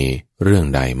ในเรื่อง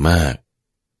ใดมาก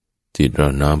จิตเรา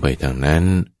น้อมไปทางนั้น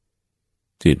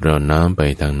จิตเราน้อมไป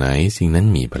ทางไหนสิ่งนั้น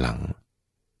มีพลัง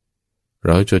เร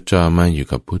าจดจ่อมาอยู่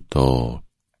กับพุทโธ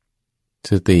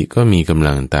สติก็มีกำ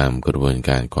ลังตามกระบวนก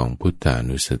ารของพุทธา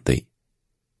นุสติ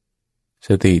ส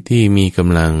ติที่มีก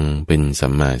ำลังเป็นสั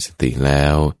มมาสติแล้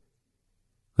ว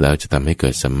จะทำให้เกิ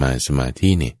ดสัมมาสมาธิ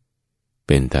นี่เ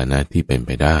ป็นฐานะที่เป็นไป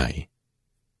ได้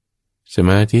ส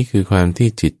มาธิคือความที่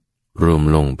จิตรวม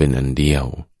ลงเป็นอันเดียว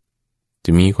จ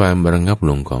ะมีความระงับ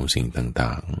ลงของสิ่งต่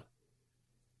าง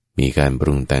ๆมีการป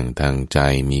รุงแต่งทางใจ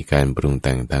มีการปรุงแ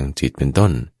ต่งทางจิตเป็นต้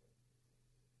น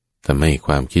ทำให้ค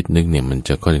วามคิดนึกเนี่ยมันจ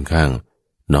ะค่อนข้าง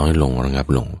น้อยลงระงับ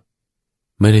ลง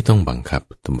ไม่ได้ต้องบังคับ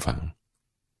ทุกฝัง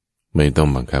ไม่ต้อง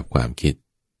บังคับความคิด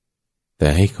แต่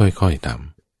ให้ค่อยๆท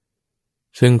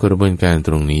ำซึ่งกระบวนการต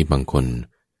รงนี้บางคน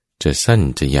จะสั้น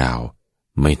จะยาว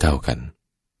ไม่เท่ากัน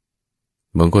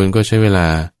บางคนก็ใช้เวลา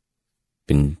เ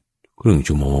ป็นครึ่ง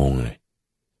ชั่วโมงเลย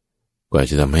กว่า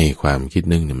จะทำให้ความคิด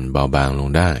นึกเนี่ยมันเบาบางลง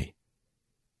ได้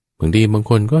บาง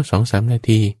คนก็ 2-3 นา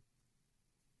ที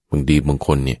บางค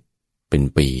นเนี่ยเป็น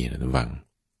ปีนะท่านฟัง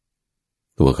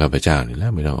ตัวข้าพเจ้านี่แหละ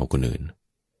ไม่ต้องเอาคนอื่น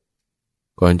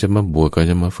ก่อนจะมาบวชก่อน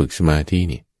จะมาฝึกสมาธิ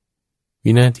นี่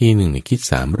วินาทีหนึ่งเนี่ยคิด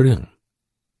3 เรื่อง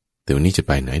แต่วันนี้จะไ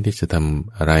ปไหนเดี๋ยวจะท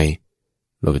ำอะไร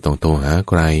เราจะต้องโทรหา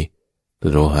ใครจะ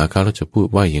โทรหาเขาแล้วจะพูด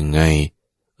ว่ายังไง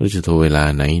เราจะโทรเวลา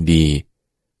ไหนดี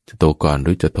จะโทรก่อนห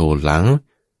รือจะโทรหลัง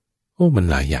มัน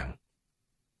หลายอย่าง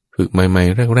ฝึกใหม่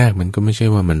ๆแรกๆมันก็ไม่ใช่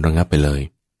ว่ามันระงับไปเลย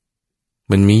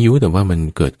มันมีอยู่แต่ว่ามัน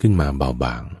เกิดขึ้นมาเบาบ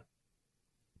าง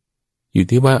อยู่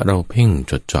ที่ว่าเราเพ่ง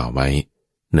จดจ่อไว้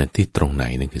ณที่ตรงไหน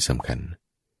นั่นคือสำคัญ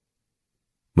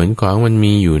เหมือนของมัน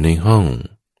มีอยู่ในห้อง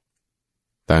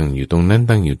ตั้งอยู่ตรงนั้น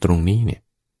ตั้งอยู่ตรงนี้เนี่ย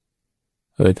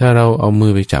ถ้าเราเอามื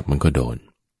อไปจับมันก็โดน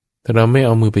ถ้าเราไม่เอ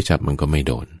ามือไปจับมันก็ไม่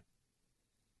โดน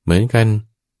เหมือนกัน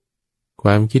คว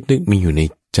ามคิดนึกมีอยู่ใน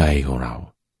ใจของเรา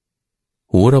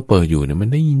หูเราเปิดอยู่เนี่ยมัน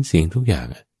ได้ยินเสียงทุกอย่าง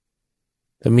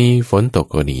ถ้ามีฝนตก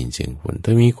ก็ได้ยินเสียงฝนถ้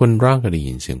ามีคนร้องก็ได้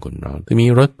ยินเสียงคนร้องถ้ามี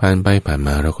รถผ่านไปผ่านม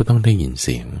าเราก็ต้องได้ยินเ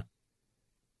สียง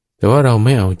แต่ว่าเราไ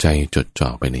ม่เอาใจจดจ่อ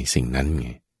ไปในสิ่งนั้นไง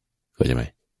เข้าใจไหม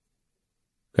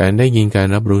การได้ยินการ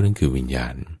รับรู้นั่นคือวิญญา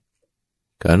ณ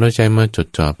การเอาใจมาจด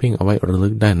จ่อเพ่งเอาไว้ระลึ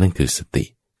กได้นั่นคือสติ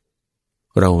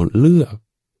เราเลือก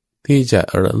ที่จะ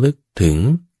ระลึกถึง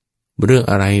เรื่อง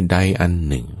อะไรใดอัน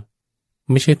หนึ่ง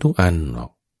ไม่ใช่ทุกอันหรอ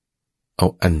กเอา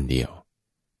อันเดียว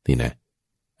นี่นะ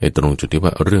ตรงจุดที่ว่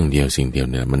าเรื่องเดียวสิ่งเดียว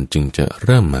เนี่ยมันจึงจะเ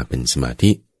ริ่มมาเป็นสมา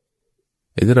ธิ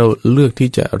ที่เราเลือกที่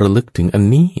จะระลึกถึงอัน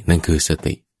นี้นั่นคือส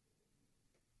ติ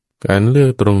การเลือ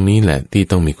กตรงนี้แหละที่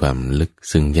ต้องมีความลึก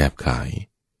ซึ้งแยบคาย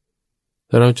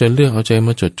ถ้าเราจะเลือกเอาใจม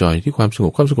าจดจ่อที่ความสง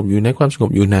บอยู่ไหนความสงบ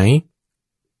อยู่ไหน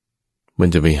มัน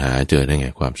จะไปหาเจอได้ไง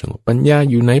ความสงบปัญญา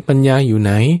อยู่ไหน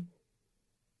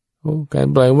การ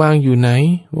ปล่อยวางอยู่ไหน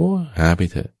หาไป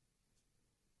เถอะ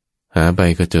หาไป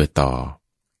ก็เจอต่อ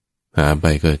หาไป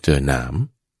ก็เจอหนาม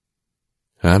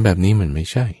หาแบบนี้มันไม่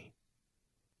ใช่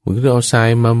มึงเอาทราย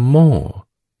มาโม่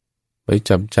ไป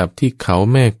จับที่เขา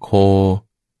แม่โค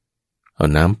เอา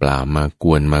น้ำเปล่ามาก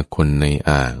วนมาคนใน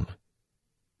อ่าง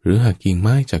หรือหากิ่งไ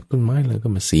ม้จากต้นไม้แล้วก็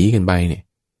มาสีกันไปเนี่ย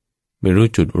ไม่รู้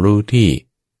จุดรู้ที่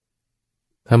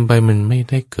ทำไปมันไม่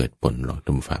ได้เกิดผลหรอก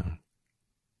ทุกฝัง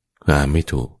หาไม่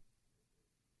ถูก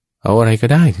เอาอะไรก็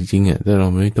ได้จริงๆแต่เรา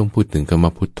ไม่ต้องพูดถึงคำว่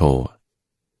าพุทโธ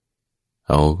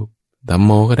เอาธัมโ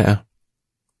มก็ได้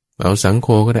เอาสังโฆ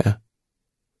ก็ได้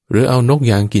หรือเอานก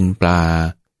ยางกินปลา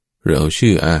หรือเอา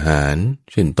ชื่ออาหาร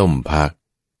เช่นต้มผัก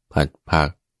ผัดผัก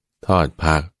ทอด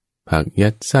ผักยั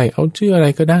ดไส้เอาชื่ออะไร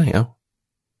ก็ได้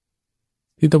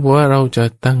ที่ต้องบอกว่าเราจะ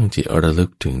ตั้งจิตระลึ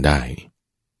กถึงได้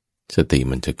สติ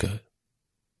มันจะเกิด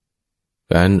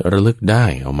การระลึกได้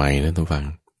เอาไหมนะทุกฟัง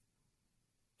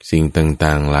สิ่ง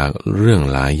ต่างๆหลากเรื่อง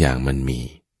หลายอย่างมันมี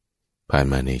ผ่าน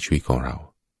มาในชีวิตของเรา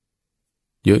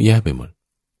เยอะแยะไปหมด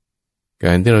ก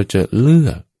ารที่เราจะเลื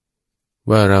อก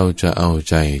ว่าเราจะเอา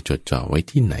ใจจดจ่อไว้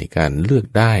ที่ไหนการเลือก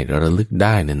ได้ระลึกไ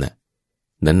ด้นั่น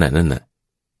น่ะ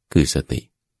คือสติ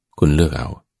คุณเลือกเอา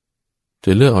จ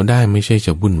ะเลือกเอาได้ไม่ใช่จ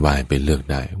ะวุ่นวายไปเลือก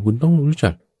ได้คุณต้องรู้จั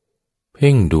กเ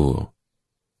พ่งดู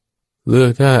เลือ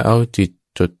กถ้าเอาจิต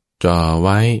จดจ่อไ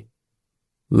ว้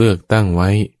เลือกตั้งไว้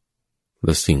แ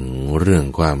ล้วสิ่งเรื่อง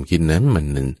ความคิดนั้นมัน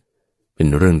เป็น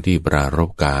เรื่องที่ปรารภ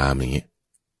กามอย่างเงี้ย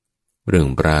เรื่อง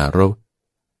ปรารภ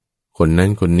คนนั้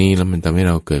นคนนี้แล้วมันทำให้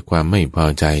เราเกิดความไม่พอ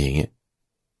ใจอย่างเงี้ย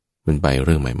มันไปเ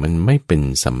รื่องใหม่มันไม่เป็น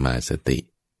สัมมาสติ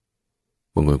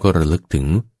บางคนก็ระลึกถึง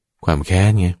ความแค้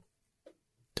นไง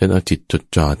ฉันเอาจิตจด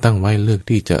จ่อตั้งไว้เลือก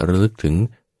ที่จะระลึกถึง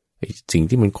สิ่ง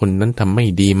ที่มันคนนั้นทำไม่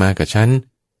ดีมากับฉัน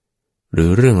หรือ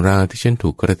เรื่องราวที่ฉันถู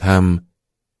กกระท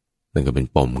ำนั่นก็เป็น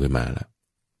ปมขึ้นมาแล้ว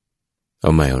เอ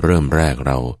าใหม่เริ่มแรกเ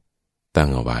ราตั้ง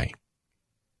เอาไว้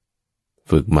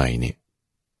ฝึกใหม่เนี่ย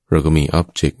เราก็มีอ็อบ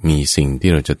เจกต์มีสิ่ง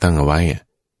ที่เราจะตั้งเอาไว้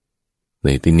ใน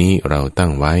ที่นี้เราตั้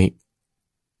งไว้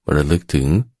ระลึกถึง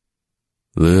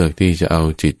เลือกที่จะเอา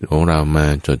จิตของเรามา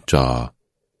จดจ่อ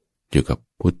อยู่กับ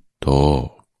พุทโธ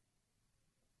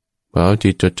พอเอาจิ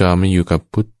ตจดจ่อมาอยู่กับ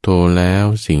พุทโธแล้ว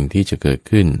สิ่งที่จะเกิด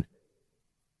ขึ้น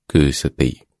คือส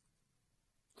ติ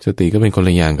ก็เป็นคนล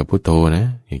ะอย่างกับพุทโธนะ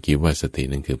อย่าคิดว่าสติ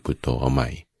นั่นคือพุทโธเอาใหม่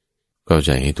เข้าใ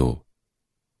จให้ถูก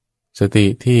สติ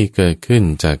ที่เกิดขึ้น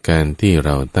จากการที่เร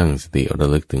าตั้งสติระ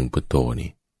ลึกถึงพุทโธนี่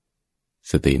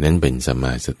สตินั้นเป็นสัมม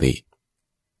าสติ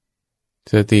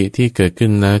สติที่เกิดขึ้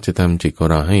นแล้วจะทำจิตของ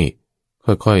เราให้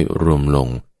ค่อยๆรวมลง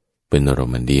เป็นอารม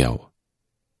ณ์อันเดียว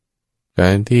กา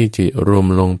รที่จิตรวม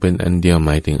ลงเป็นอันเดียวห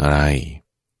มายถึงอะไร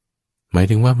หมาย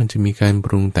ถึงว่ามันจะมีการป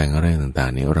รุงแต่งอะไรต่า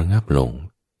งๆเนี่ยระงับลง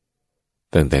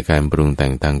ตั้งแต่การปรุงแต่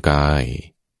งทางกาย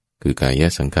คือกาย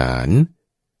สังขาร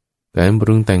การป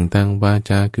รุงแต่งทางวา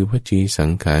จาคือวจีสั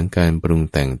งขารการปรุง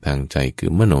แต่งทางใจคื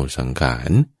อมโนสังขา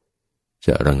รจ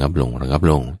ะระงับล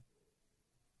ง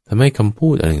ทำให้คำพู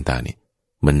ดอะไรต่างๆเนี่ย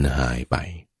มันหายไป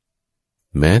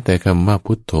แม้แต่คำว่า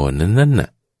พุทโธนั้นน่ะ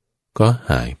ก็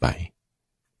หายไป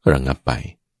ระงับไป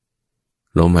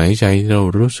ลมหายใจที่เรา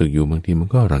รู้สึกอยู่บางทีมัน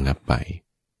ก็ระงับไป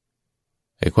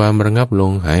ไอ้ความระงับล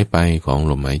งหายไปของ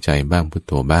ลมหายใจบ้างพุทโ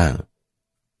ธบ้าง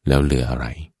แล้วเหลืออะไร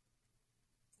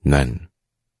นั่น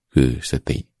คือส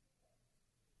ติ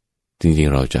จริง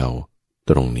ๆเราจะเอา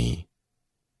ตรงนี้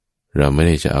เราไม่ไ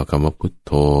ด้จะเอาคำว่าพุทโ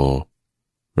ธ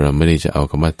เราไม่ได้จะเอา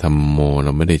คำว่าธัมโมเร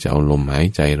าไม่ได้จะเอาลมหาย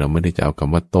ใจเราไม่ได้จะเอาค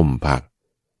ำว่าต้มผัก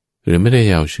หรือไม่ได้จ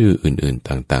ะเอาชื่ออื่นๆ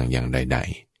ต่างๆอย่างใด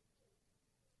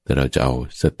ๆแต่เราจะเอา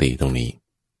สติตรงนี้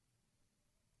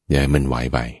อย่าให้มันไหว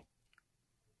ไป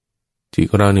จิต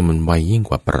ของเราเนี่ยมันไวยิ่ง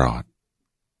กว่าปลอด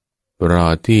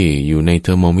ที่อยู่ในเท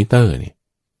อร์โมมิเตอร์เนี่ย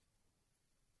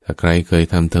ถ้าใครเคย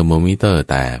ทำเทอร์โมมิเตอร์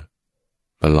แตก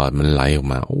ปลอดมันไหลออก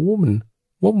มาโอ้มัน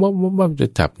วับจะ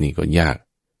จับนี่ก็ยาก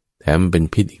แถมมันเป็น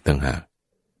พิษอีกต่างหาก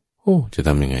โอ้จะท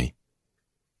ำยังไง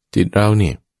จิตเราเ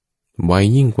นี่ยไว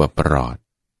ยิ่งกว่าปลอด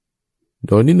โ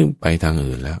ดยนิดนึงไปทาง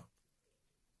อื่นแล้ว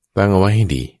ตั้งเอาไว้ให้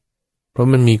ดีเพราะ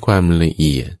มันมีความละเ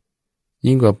อียด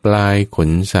ยิ่งกว่าปลายขน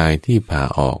ทรายที่ผ่า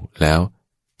ออกแล้ว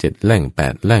7 แล่ง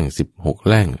 8 แล่ง 16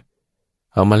 แล่ง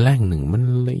เอามาแล่งหนึ่งมัน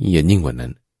ละเอียดยิ่งกว่านั้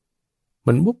น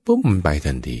มันปุ๊บมันไป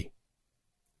ทันที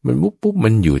มันปุ๊บมั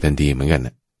นอยู่ทันทีเหมือนกัน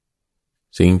น่ะ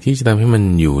สิ่งที่จะทำให้มัน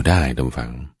อยู่ได้ตามฝั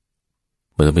ง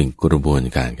มันต้องเป็นกระบวน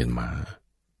การกันมา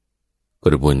ก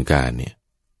ระบวนการเนี่ย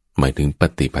หมายถึงป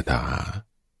ฏิปทา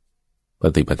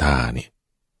เนี่ย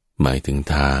หมายถึง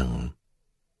ทาง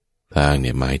เ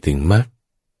นี่ยหมายถึงมรรค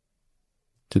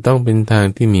จะต้องเป็นทาง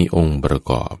ที่มีองค์ประ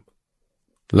กอบ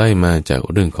ไล่มาจาก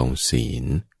เรื่องของศีล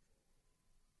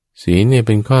เนี่ยเ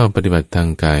ป็นข้อปฏิบัติทาง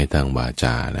กายทางวาจ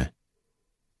านะ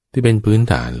ที่เป็นพื้น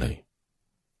ฐานเลย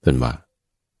ต้นว่า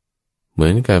เหมื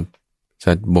อนกับ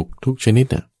สัตว์บกทุกชนิด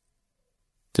น่ะ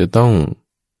จะต้อง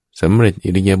สำเร็จอิ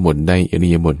ริยาบถใดอิริ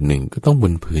ยาบถหนึ่งก็ต้องบ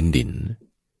นพื้นดิน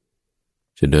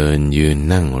จะเดินยืน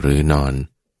นั่งหรือนอน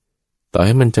ต่อใ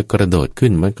ห้มันจะกระโดดขึ้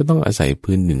นมันก็ต้องอาศัย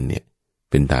พื้นดินเนี่ย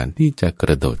เป็นฐานที่จะก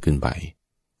ระโดดขึ้นไป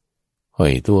ห้อ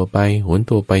ยตัวไปโหน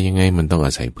ตัวไปยังไงมันต้องอ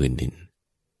าศัยพื้นดิน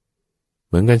เ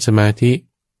หมือนกันสมาธิ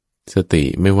สติ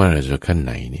ไม่ว่าเราจะขั้นไ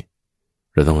หนเนี่ย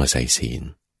เราต้องอาศัยศีล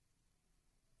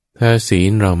ถ้าศี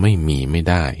ลเราไม่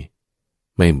ได้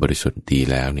ไม่บริสุทธิ์ดี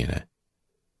แล้วเนี่ยนะ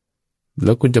แ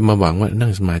ล้วคุณจะมาหวังว่านั่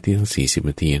งสมาธิทั้ง40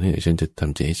 นาทีเนี่ยฉันจะท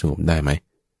ำใจให้สงบได้ไหม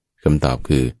คำตอบ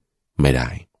คือไม่ได้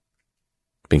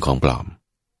เป็นของปลอม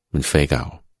มันเฟกเอา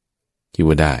คิด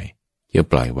ว่าได้คิดว่า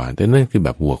ปล่อยวางแต่นั่นคือแบ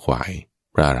บวัวควาย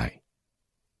เพราะอะไร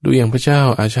ดูอย่างพระเจ้า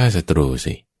อาชาติศัตรู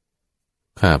สิ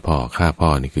ฆ่าพ่อ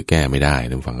นี่คือแก้ไม่ได้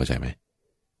ท่านฟังเข้าใจไหม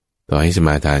ต่อให้สม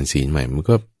าทานศีลใหม่มัน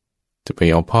ก็จะไป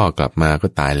เอาพ่อกลับมาก็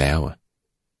ตายแล้วอ่ะ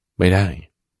ไม่ได้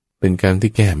เป็นกรรม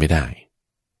ที่แก้ไม่ได้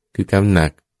คือกรรมหนั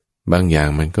กบางอย่าง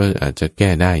มันก็อาจจะแก้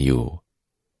ได้อยู่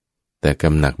แต่กรร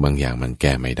มหนักบางอย่างมันแ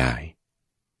ก้ไม่ได้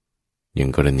อย่าง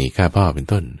กรณีฆ่าพ่อเป็น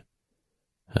ต้น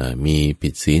มีผิ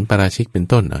ดศีลปาราชิกเป็น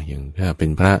ต้นอย่างถ้าเป็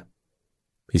นพระ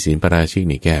ผิดศีลปาราชิก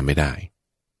นี่แก้ไม่ได้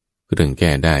เรื่องแ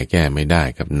ก้ได้แก้ไม่ได้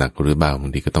กับหนักหรือเบาบา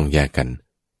งทีก็ต้องแยกกัน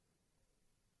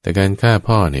แต่การฆ่า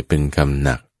พ่อเนี่ยเป็นกรรมห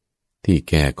นักที่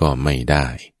แก้ก็ไม่ได้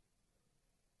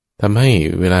ทำให้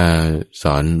เวลาส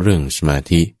อนเรื่องสมา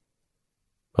ธิ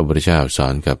พระพุทธเจ้าสอ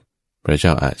นกับพระเจ้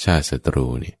าอาชาติศัตรู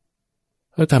เนี่ย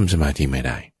เขาทำสมาธิไม่ไ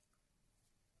ด้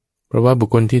เพราะว่าบุค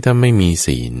คลที่ถ้าไม่มี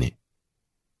ศีลเนี่ย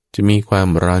จะมีความ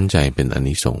ร้อนใจเป็นอา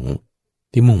นิสงส์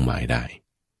ที่มุ่งหมายได้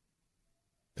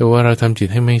แต่ว่าเราทำจิต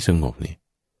ให้ไม่สงบเนี่ย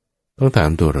ต้องถาม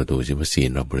ตัวเราดูสิว่าศีล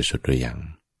เราบริสุทธิ์หรือยัง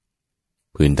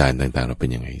พื้นฐานต่างๆเราเป็น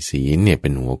ยังไงศีลเนี่ยเป็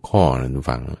นหัวข้อนะทุก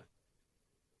ฝัง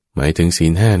หมายถึงศี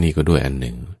ลห้านี่ก็ด้วยอันห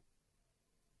นึ่ง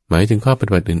หมายถึงข้อป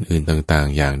ฏิบัติอื่นๆต่าง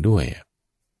ๆอย่างด้วย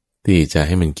ที่จะใ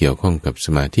ห้มันเกี่ยวข้องกับส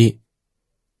มาธิ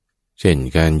เช่น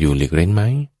การอยู่หลีกเล่นไหม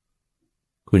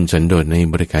คุณสันโดษใน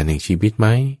บริการแห่งชีวิตไหม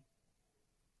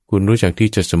คุณรู้จักที่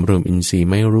จะสำรวมอินทรีย์ไ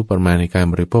หมรู้ประมาณในการ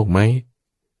บริโภคไหม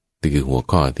นี่คือหัว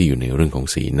ข้อที่อยู่ในเรื่องของ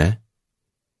ศีลนะ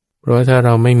เพราะว่าถ้าเร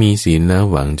าไม่มีศีลแล้ว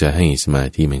หวังจะให้สมา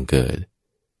ธิมันเกิด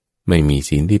ไม่มี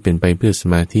ศีลที่เป็นไปเพื่อส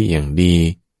มาธิอย่างดี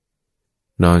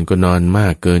นอนก็นอนมา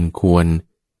กเกินควร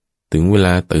ถึงเวล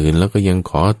าตื่นแล้วก็ยัง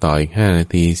ขอต่ออีก5 นา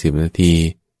ที10 นาที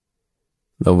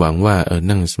เราหวังว่า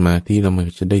นั่งสมาธิแล้วมัน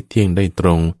จะได้เที่ยงได้ตร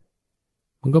ง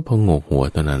มันก็พองกหัว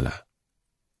เท่านั้นล่ะ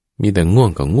มีแต่ง่วง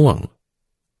กับง่วง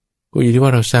ก็อยู่ที่ว่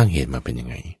าเราสร้างเหตุมาเป็นยัง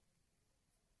ไง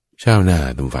ชาวนา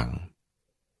ตำฝัง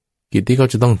กิจที่เขา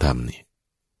จะต้องทำนี่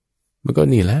มันก็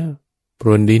นี่แล้วพร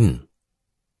วนดิน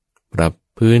ปรับ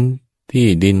พื้นที่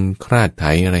ดินคราดไถ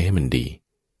อะไรให้มันดี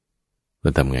แล้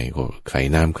วทำไงก็ไข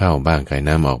น้ำเข้าบ้างไข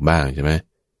น้ำออกบ้างใช่ไหม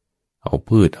เอา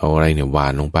พืชเอาอะไรเนี่ยหวา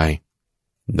นลงไป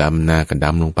ดำนาก็ด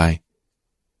ำลงไป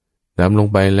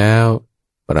แล้ว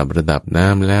ปรับระดับน้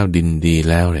ำแล้วดินดี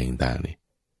แล้วอะไรต่างๆนี่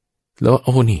แล้ว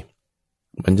นี่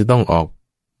มันจะต้องออก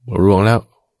รวงแล้ว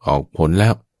ออกผลแล้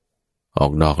วออ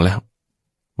กดอกแล้ว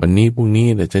วันนี้พรุ่งนี้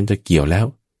เดี๋ยวฉันจะเกี่ยวแล้ว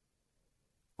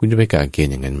คุณจะไปกะเกณ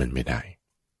ฑ์อย่างนั้นมันไม่ได้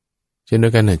เช่นเดีย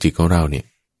วกันในจิตของเราเนี่ย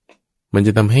มันจ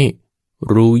ะทำให้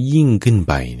รู้ยิ่งขึ้น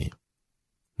ไปเนี่ย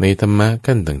ในธรรมะ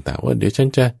ขั้นต่างๆว่าเดี๋ยวฉัน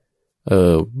จะ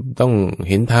ต้อง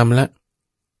เห็นธรรมละ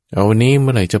เอาวันนี้เ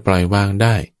มื่อไหร่จะปล่อยวางไ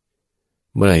ด้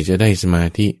เมื่อไหร่จะได้สมา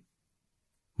ธิ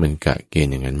มันกะเกณ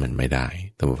ฑ์อย่างนั้นมันไม่ได้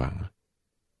ท่านผู้ฟัง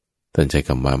ตั้งใจค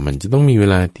ำว่ามันจะต้องมีเว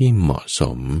ลาที่เหมาะส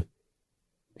ม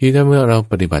ที่ถ้าเมื่อเรา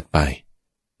ปฏิบัติไป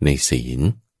ในศีล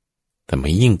ทำใ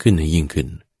ห้ยิ่งขึ้นให้ยิ่งขึ้น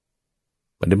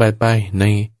ปฏิบัติไปใน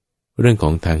เรื่องขอ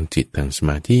งทางจิตทางส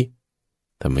มาธิ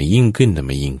ทำให้ยิ่งขึ้นทำใ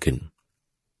ห้ยิ่งขึ้น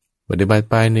ปฏิบัติ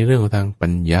ไปในเรื่องของทางปั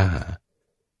ญญา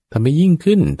ทำให้ยิ่ง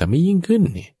ขึ้นทำให้ยิ่งขึ้น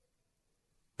นี่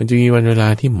มันจะมีวันเวลา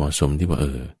ที่เหมาะสมที่ว่า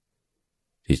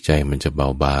จิตใจมันจะเบา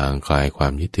บางคลายควา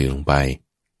มยึดถือลงไป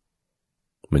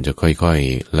มันจะค่อย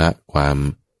ๆละความ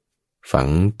ฝัง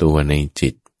ตัวในจิ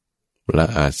ตละ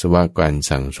อาสวะการ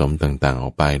สั่งสมต่างๆอ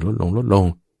อกไปลดลง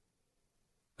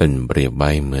เป็นเปรียบไว้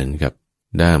เหมือนกับ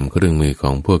ด้ามเครื่องมือข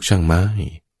องพวกช่างไม้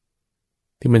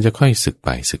ที่มันจะค่อยสึก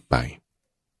ไป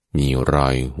มีรอ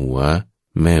ยหัว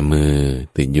แม่มือ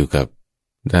ติดอยู่กับ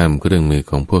ด้ามเครื่องมือ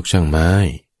ของพวกช่างไม้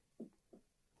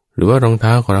หรือว่ารองเ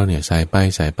ท้าของเราเนี่ยใส่ไป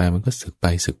มันก็สึกไ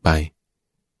ป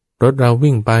รถเรา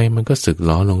วิ่งไปมันก็สึก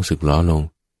ล้อลง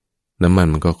น้ำมัน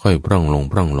มันก็ค่อยพร่องลง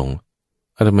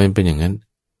ทำไมเป็นอย่างนั้น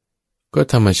ก็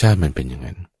ธรรมชาติมันเป็นอย่าง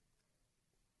นั้น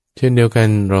เช่นเดียวกัน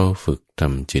เราฝึกท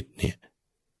ำจิตเนี่ย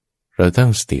เราตั้ง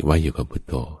สติไว้อยู่กับพุท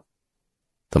โธ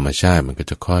ธรรมชาติมันก็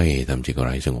จะค่อยทำจิตของเร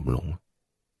าให้สงบลง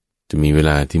จะมีเว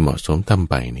ลาที่เหมาะสมทำ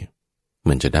ไปเนี่ย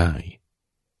มันจะได้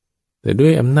แต่ด้ว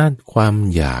ยอำนาจความ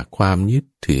อยากความยึด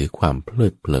ถือความเพลิ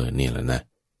ดเพลินเนี่ยแหละนะ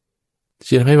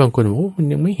ที่ทำให้บางคนบอกมัน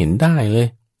ยังไม่เห็นได้เลย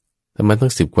ทำไมตั้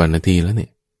ง10 กว่านาทีแล้วเนี่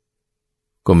ย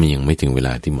ก็มันยังไม่ถึงเวล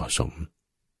าที่เหมาะสม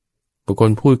บางคน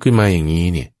พูดขึ้นมาอย่างนี้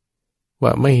เนี่ยว่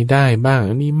าไม่ได้บ้าง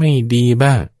อันนี้ไม่ดี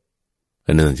บ้าง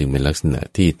อันนั้นจึงเป็นลักษณะ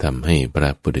ที่ทำให้พระ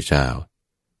พุทธเจ้า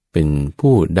เป็น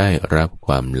ผู้ได้รับค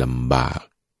วามลำบาก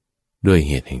ด้วยเ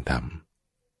หตุแห่งธรรม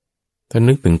ถ้า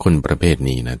นึกถึงคนประเภท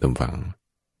นี้นะท่านฟัง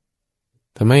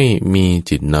ทำให้มี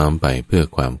จิตน้อมไปเพื่อ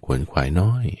ความขวนขวาย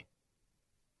น้อย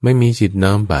ไม่มีจิต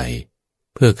น้อมไป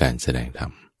เพื่อการแสดงธรร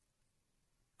ม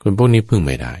คนพวกนี้พึ่งไ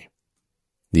ม่ได้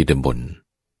ดีแต่บ่น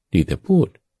ดีแต่พูด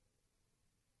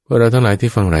พวกเราทั้งหลายที่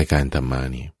ฟังรายการธรรมา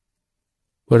นี่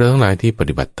พวกเราทั้งหลายที่ป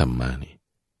ฏิบัติธรรมมานี่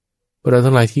พวกเรา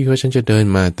ทั้งหลายที่ว่าฉันจะเดิน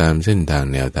มาตามเส้นทาง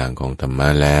แนวทางของธรรมะ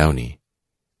แล้วนี่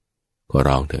ก็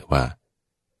ร้องเถอะว่า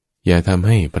อย่าทำใ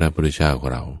ห้พระพุทธเจ้าของ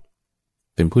เรา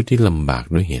เป็นผู้ที่ลำบาก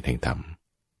ด้วยเหตุแห่งธรรม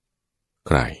ใ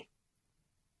คร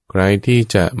ใครที่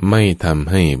จะไม่ทำ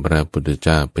ให้พระพุทธเ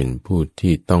จ้าเป็นผู้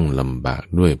ที่ต้องลำบาก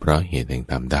ด้วยเพราะเหตุแห่ง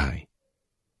ธรรมได้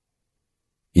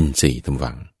อินทรีย์ทำ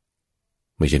วัง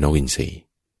ไม่ใช่นกอินทรี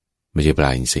ไม่ใช่ปลา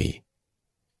อินทรี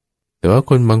แต่ว่า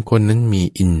คนบางคนนั้นมี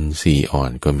อินทรีย์อ่อ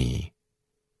นก็มี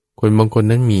คนบางคน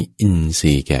นั้นมีอินท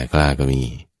รีย์แก่กล้าก็มี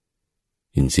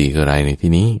อินทรีย์คืออะไรใน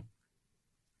ที่นี้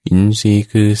อินทรีย์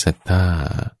คือศรัทธา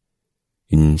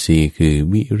อินทรีย์คือ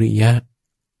วิริยะ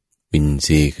อินท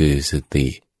รีย์คือสติ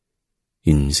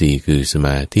อินทรีย์คือสม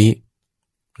าธิ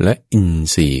และอิน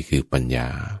ทรีย์คือปัญญา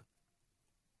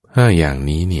ห้าอย่าง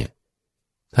นี้เนี่ย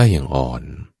ถ้าอย่างอ่อน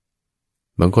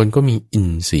บางคนก็มีอิน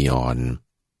ทรีย์อ่อน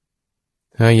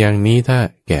ห้าอย่างนี้ถ้า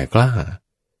แก่กล้า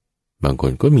บางค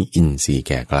นก็มีอินทรีย์แ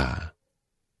ก่กล้า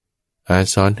อาจ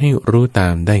สอนให้รู้ตา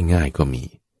มได้ง่ายก็มี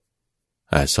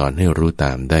อาจสอนให้รู้ต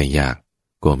ามได้ยาก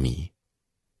ก็มี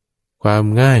ความ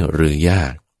ง่ายหรือยา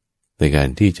กในการ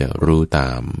ที่จะรู้ต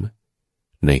าม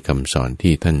ในคำสอน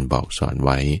ที่ท่านบอกสอนไ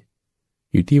ว้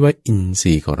อยู่ที่ว่าอินท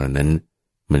รีย์ของเรานั้น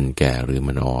มันแก่หรือ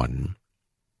มันอ่อน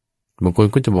บางคน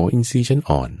ก็จะบอกอินทรีย์ฉัน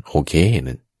อ่อนโอเค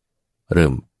นั่นเริ่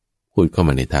มพูดเข้าม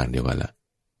าในทางเดียวกันละ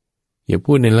อย่า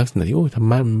พูดในลักษณะที่โอ้ธรร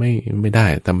มะมันไม่ได้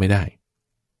ทำไม่ได้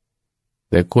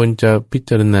แต่ควรจะพิ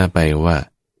จารณาไปว่า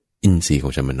อินทรีย์ขอ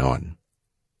งฉันมันอ่อน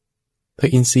ถ้า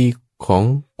อินทรีย์ของ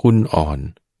คุณอ่อน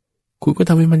คุณก็ท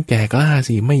ำให้มันแก่กล้า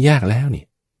สิไม่ยากแล้วนี่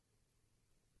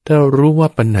ถ้าเรารู้ว่า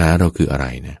ปัญหาเราคืออะไร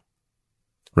นะ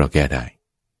เราแก้ได้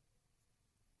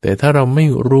แต่ถ้าเราไม่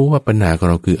รู้ว่าปัญหาของ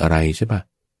เราคืออะไรใช่ปะ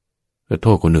ก็โท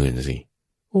ษคนอื่นสิ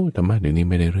โอ้ธรรมะเดี๋ยวนี้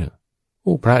ไม่ได้เรื่องโ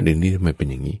อ้พระเดี๋ยวนี้ทำไมเป็น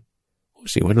อย่างนี้โอ้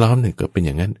สิ่งแวดล้อมเนี่ยเกิดเป็นอ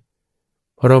ย่างนั้น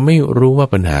พอเราไม่รู้ว่า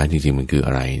ปัญหาจริงๆมันคืออ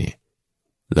ะไรเนี่ย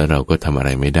แล้วเราก็ทำอะไร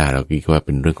ไม่ได้เราคิดว่าเ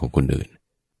ป็นเรื่องของคนอื่น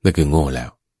นั่นคือโง่แล้ว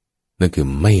นั่นคือ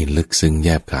ไม่ลึกซึ้งแย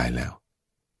บกายแล้ว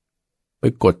ไป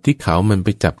กดที่เขามันไป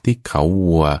จับที่เขา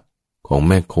วัวของแ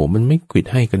ม่โคมันไม่กวิด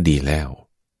ให้ก็ดีแล้ว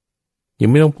ยัง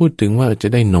ไม่ต้องพูดถึงว่าจะ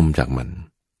ได้นมจากมัน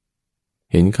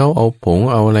เห็นเขาเอาผง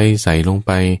เอาอะไรใส่ลงไ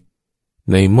ป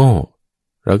ในหม้อ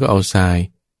แล้วก็เอาทราย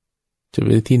จะไป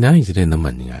ที่ไหนจะได้น้ำมั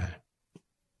นยังไง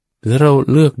แต่ถ้าเรา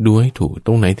เลือกดูให้ถูกต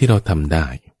รงไหนที่เราทำได้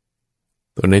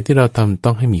ตรงไหนที่เราทำต้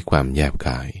องให้มีความแยบก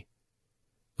าย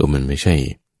มันไม่ใช่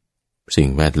สิ่ง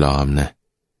แวดล้อมนะ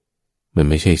มัน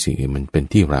ไม่ใช่สิ่งมันเป็น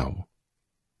ที่เรา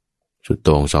สุดโ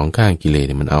ต่งสองข้างกิเลสเ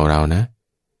นี่ยมันเอาเรานะ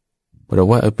เพราะ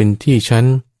ว่าเป็นที่ฉัน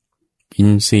อิ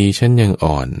นทรีย์ฉันยัง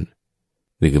อ่อน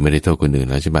นี่คือไม่ได้โทษคนอื่น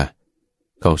แล้วใช่ปะ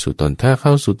เข้าสู่ตนถ้าเข้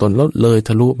าสู่ตนลดเลยท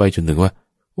ะลุไปจนถึงว่า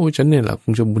โอ้ฉันเนี่ยแหละค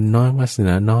งจะบุญน้อยวาสน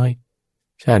าน้อย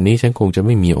ชาตินี้ฉันคงจะไ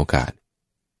ม่มีโอกาส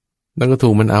แล้วก็ถู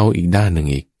กมันเอาอีกด้านหนึ่ง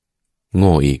อีกโ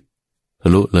ง่อีกทะ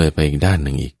ลุเลยไปอีกด้านห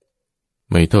นึ่งอีก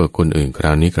ไม่โทษคนอื่นคร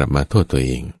าวนี้กลับมาโทษตัวเ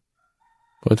อง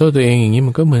พอโทษตัวเองอย่างนี้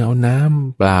มันก็เหมือนเอาน้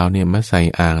ำเปล่าเนี่ยมาใส่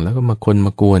อ่างแล้วก็มาคนม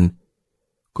ากวน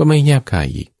ก็ไม่แยบคาย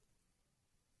อีก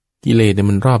กิเลสเนี่ย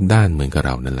มันรอบด้านเหมือนกับเ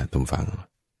รานั่นแหละทุกฝัง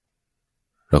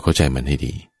เราเข้าใจมันให้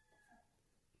ดี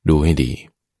ดูให้ดี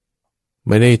ไ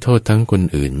ม่ได้โทษทั้งคน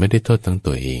อื่นไม่ได้โทษทั้ง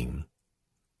ตัวเอง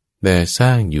แต่สร้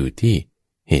างอยู่ที่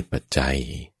เหตุปัจจัย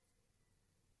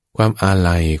ความอา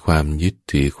ลัยความยึด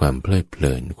ถือความเพลิดเพ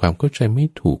ลินความเข้าใจไม่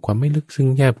ถูกความไม่ลึกซึ้ง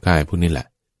แยบกายพวกนี้แหละ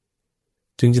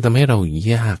จึงจะทำให้เรา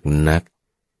ยากนัก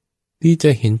ที่จ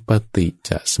ะเห็นปฏิจจ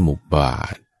สมุปบา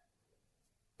ท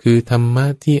คือธรรมะ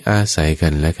ที่อาศัยกั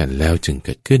นและกันแล้วจึงเ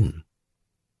กิดขึ้น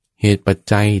เหตุปัจ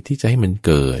จัยที่จะให้มันเ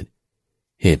กิด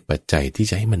เหตุปัจจัยที่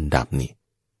จะให้มันดับนี่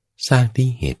สร้างที่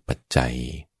เหตุปัจจัย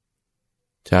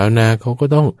ชาวนาเขาก็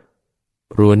ต้อง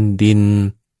พรวนดิน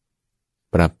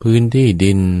ปรับพื้นที่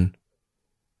ดิน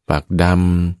ปักด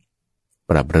ำ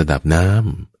ปรับระดับน้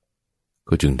ำ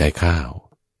ก็จึงได้ข้าว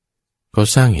เขา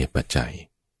สร้างเหตุปัจจัย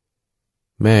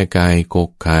แม่ไก่กก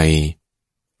ไข่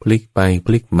พลิกไปพ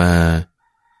ลิกมา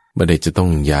ไม่ได้จะต้อ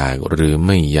งอยากหรือไ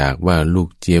ม่อยากว่าลูก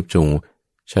เจี๊ยบจง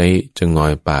ใช้จะงอ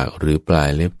ยปากหรือปลาย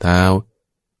เล็บเท้า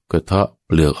ก็เทาะเ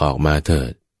ปลือกออกมาเถิ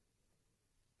ด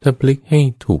ถ้าพลิกให้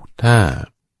ถูกท่า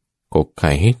กกไ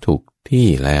ข่ให้ถูกที่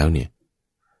แล้วเนี่ย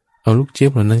เอาลูกเจี๊ย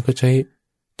บเหล่านั้นก็ใช้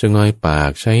จะงอยปา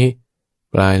กใช้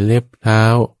ปลายเล็บเท้า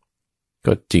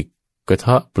ก็จิกกระเท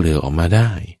าะเปลือกออกมาได้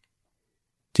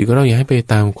จิกเราอย่าให้ไป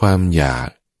ตามความอยาก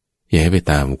อย่าให้ไป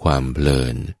ตามความเพลิ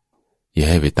นอย่า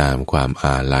ให้ไปตามความอ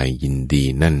าลัยยินดี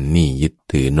นั่นนี่ยึด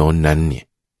ถือโน้นนั้นเนี่ย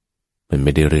มันไ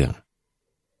ม่ได้เรื่อง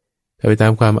ถ้าไปตา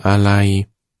มความอาลัย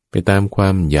ไปตามควา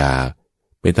มอยาก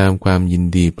ไปตามความยิน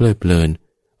ดีเพลิดเพลิน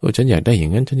ฉันอยากได้อย่า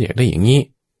งนั้นฉันอยากได้อย่างนี้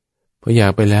พออยา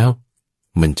กไปแล้ว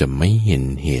มันจะไม่เห็น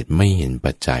เหตุไม่เห็น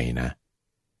ปัจจัยนะ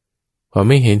พอไ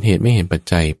ม่เห็นเหตุไม่เห็นปัจ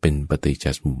จัยเป็นปฏิจจ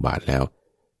สมุปบาทแล้ว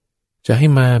จะให้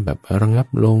มาแบบระงับ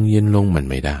ลงเย็นลงมัน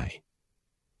ไม่ได้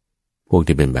พวก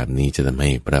ที่เป็นแบบนี้จะทำให้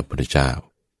พระพุทธเจ้า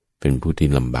เป็นผู้ที่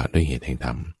ลำบากด้วยเหตุแห่งธร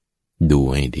รม ดู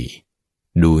ให้ดี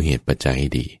ดูเหตุปัจจัยให้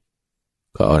ดี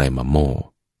เขาเอาอะไรมาโม่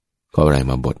เขาเอาอะไร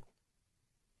มาบด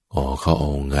อ๋อเขาเอ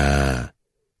างา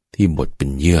ที่บดเป็น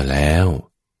เยื่อแล้ว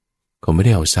เขาไม่ไ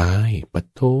ด้เอาทรายปะ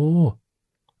โถ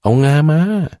เอางามา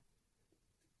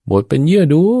บดเป็นเยื่อ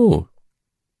ดู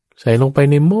ใส่ลงไป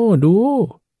ในโม่ดู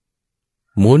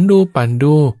หมุนดูปั่น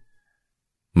ดู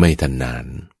ไม่ทันนาน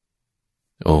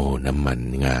โอ้น้ำมัน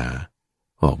งา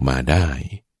ออกมาได้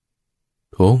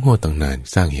โถโง่ตั้งนาน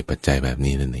สร้างเหตุปัจจัยแบบ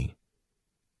นี้นั่นเอง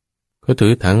เขาถื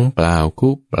อถังเปล่าคุ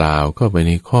เปล่าเข้าไปใ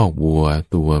นคอกวัว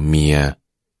ตัวเมีย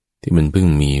ที่มันเพิ่ง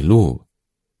มีลูก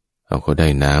เอาเขาได้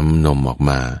น้ำนมออก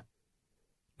มา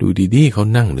ดูดีๆเขา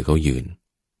นั่งหรือเขายืน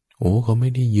โอ้เขาไม่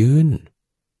ได้ยืน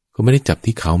เขาไม่ได้จับ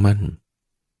ที่เขามัน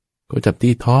เขาจับ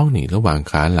ที่ท้องนี่ระหว่าง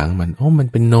ขาหลังมันโอ้มัน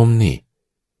เป็นนมนี่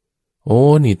โอ้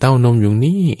นี่เต้านมอยู่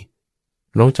นี่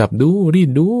ลองจับดูรีด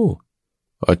ดู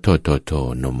โอ้โถ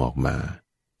นมออกมา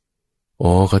โอ้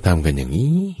เขาทำกันอย่าง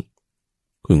นี้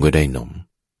คุณก็ได้นม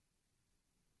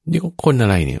นี่ก็คนอะ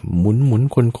ไรเนี่ยหมุน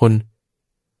คน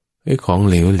ไอ้ของ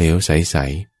เหลวใส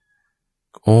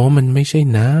ๆโอ้มันไม่ใช่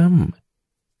น้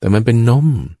ำแต่มันเป็นนม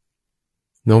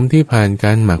ที่ผ่านก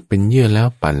ารหมักเป็นเยื่อแล้ว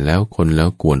ปั่นแล้วคนแล้ว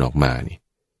กวนออกมานี่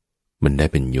มันได้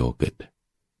เป็นโยเกิร์ต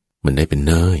มันได้เป็น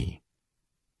เนย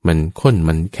มันข้น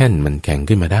มันแข็งมันแข็ง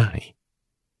ขึ้นมาได้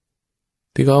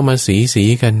ที่เขาเอามาสี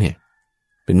กันเนี่ย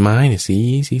เป็นไม้เนี่ยสี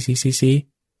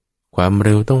ความเ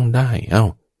ร็วต้องได้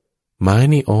ไม้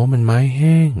นี่โอ้มันไม้แ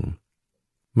ห้ง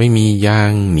ไม่มียา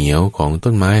งเหนียวของ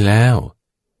ต้นไม้แล้ว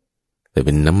แต่เ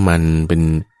ป็นน้ำมันเป็น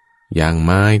ยางไ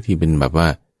ม้ที่เป็นแบบว่า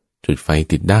จุดไฟ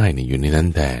ติดได้เนี่ยอยู่ในนั้น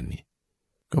แทนนี่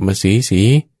ก็มาสี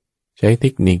ใช้เท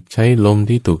คนิคใช้ลม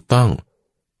ที่ถูกต้อง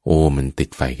โอ้มันติด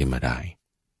ไฟขึ้นมาได้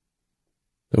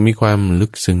ต้องมีความลึ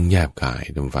กซึ้งแยบกาย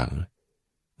ตรงฝัง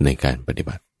ในการปฏิ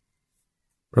บัติ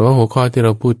เพราะว่าหัวข้อที่เร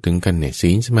าพูดถึงกันเนี่ยศี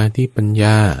ลสมาธิปัญญ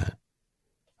า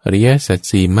อริยสัจ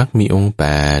สี่มรรคมีองค์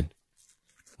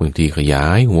8บางทีขยา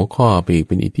ยหัวข้อไปอีกเ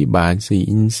ป็นอิทธิบาท4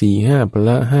อินทรีย์5พล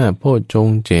ะ5โพชฌง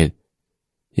ค์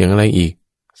7อย่างไรอีก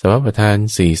สัมมาประธาน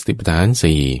4สติปัฏฐาน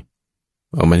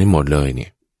4เอามาให้หมดเลยเนี่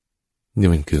ยนี่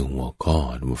มันคือหัวข้อ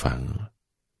ท่านผู้ฟัง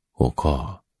หัวข้อ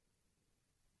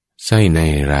ใช่ใน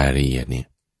รายละเอียดเนี่ย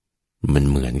มัน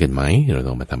เหมือนกันไหมเรา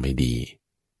ต้องมาทำให้ดี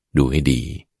ดูให้ดี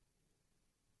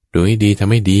ท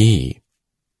ำให้ดี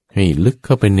ให้ลึกเ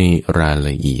ข้าไปในรายล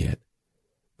ะเอียด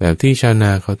แบบที่ชาวน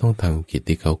าเขาต้องทำกิจ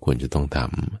ที่เขาควรจะต้องท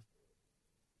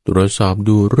ำตรวจสอบ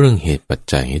ดูเรื่องเหตุปัจ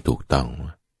จัยให้ถูกต้อง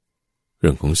เรื่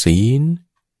องของศีล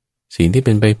ที่เ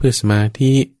ป็นไปเพื่อสมา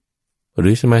ธิหรื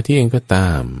อสมาธิเองก็ต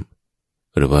าม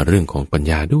หรือว่าเรื่องของปัญ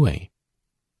ญาด้วย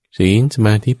ศีลสม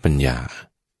าธิปัญญา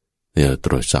เดี๋ยวต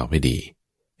รวจสอบให้ดี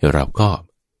ให้รอบคอบ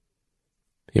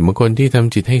เห็นบางคนที่ท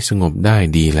ำจิตให้สงบได้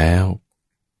ดีแล้ว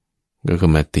ก็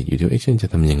มาติดอยู่ที่ฉันจะ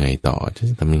ทำยังไงต่อ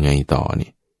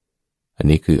นี่อัน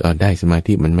นี้คือได้สมา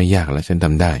ธิมันไม่ยากแล้วฉันท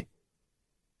ำได้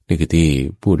นี่คือที่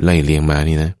พูดไล่เรียงมา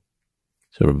นี่นะ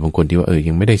สำหรับบางคนที่ว่า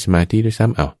ยังไม่ได้สมาธิด้วยซ้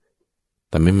ำ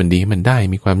แต่ไม่มันดีมันได้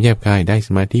มีความแยบคายได้ส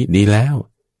มาธิดีแล้ว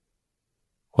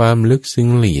ความลึกซึ้ง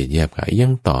ละเอียดแยบคายยั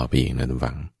งต่อไปอีกนะทุก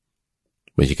ฝัง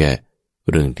ไม่ใช่แค่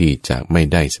เรื่องที่จากไม่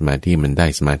ได้สมาธิมันได้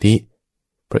สมาธิ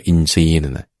เพราะอินทรีย์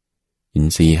นั่นนะอิน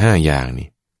ทรีย์5อย่างนี่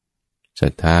ศรั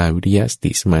ทธาวิริยะส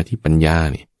ติสมาธิปัญญา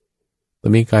นี่ต้อ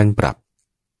งมีการปรับ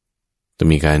ต้อง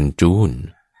มีการจูน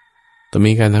ต้อง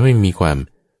มีการทำให้มีความ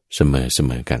เส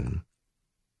มอกัน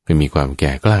ให้มีความแ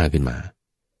ก่กล้าขึ้นมา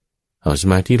เอาส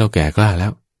มาธิเราแก่กล้าแล้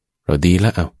วเราดีแล้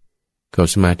วเข้า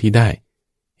สมาธิได้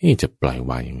จะปล่อย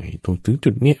วางยังไงตรงถึงจุ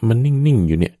ดเนี้ยมันนิ่งอ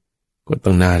ยู่เนี่ยก็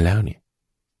ตั้งนานแล้วเนี่ย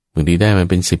บางทีได้มัน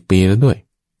เป็น10 ปีแล้วด้วย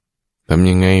ทำ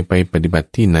ยังไงไปปฏิบัติ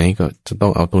ที่ไหนก็จะต้อ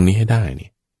งเอาตรงนี้ให้ได้นี่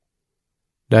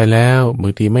ได้แล้วบา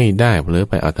งทีไม่ได้เผลอ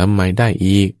ไปทำไมได้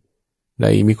อีก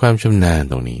มีความชำนาญ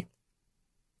ตรงนี้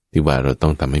ที่ว่าเราต้อ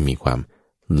งทำให้มีความ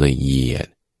ละเอียด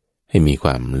ให้มีคว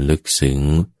ามลึกซึ้ง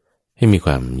ให้มีค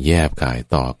วามแยบกาย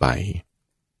ต่อไป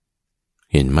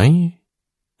เห็นไหม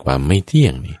ความไม่เที่ย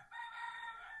งนี่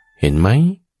เห็นไหม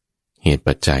เหตุ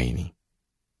ปัจจัยนี่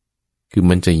คือ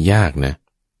มันจะยากนะ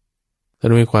ถ้าเ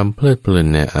รามีความเพลิดเพลิน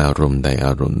ในอารมณ์ใดอ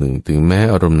ารมณ์หนึ่งถึงแม้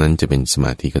อารมณ์นั้นจะเป็นสม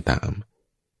าธิก็ตาม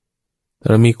ถ้า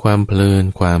เรามีความเพลิน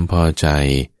ความพอใจ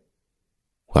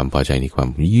นี่ความ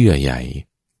เยื่อใหญ่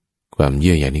ความเ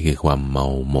ยื่อใหญ่นี่คือความเมา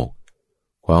หมก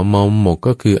ความเมาหมก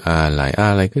ก็คืออะไ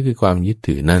รก็คือความยึด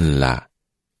ถือนั่นล่ะ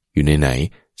อยู่ในไหน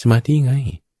สมาธิไง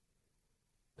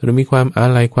ถ้าเรามีความ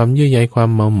ความเยื่อใยความ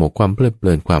เมาหมกความเพลิดเพ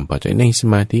ลินความพอใจในส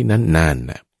มาธินั้นนาน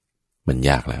นะมัน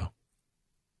ยากแล้ว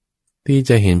ที่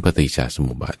จะเห็นปฏิจจส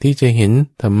มุปบาทที่จะเห็น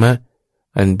ธรรมะ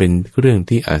อันเป็นเรื่อง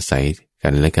ที่อาศัยกั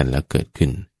นและกันแล้วเกิดขึ้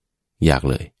นยาก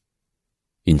เลย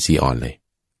อินทรีย์อ่อนเลย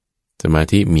สมา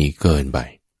ธิมีเกินไป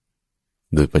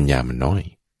โดยปัญญามันน้อย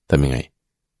ทำยังไง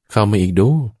เข้ามาอีกดู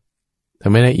ทำ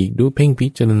ไม่ได้อีกดูเพ่งพิ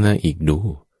จารณาอีก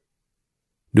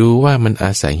ดูว่ามันอ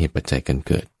าศัยเหตุปัจจัยกันเ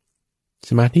กิดส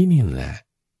มาธินี่แหละ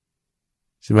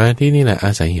สมาธินี่แหละอ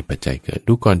าศัยเหตุปัจจัยเกิด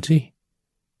ดูก่อนสิ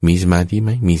มีสมาธิไห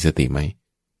มมีสติไหม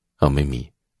ไม่มี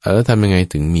แล้วทำยังไง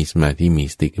ถึงมีสมาธิมี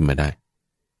สติขึ้นมาได้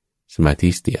สมาธิ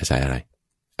สติอาศัยอะไร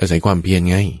อาศัยความเพียร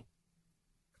ไง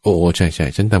โอ้ใช่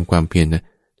ฉันทำความเพียรนะ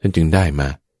ฉันจึงได้มา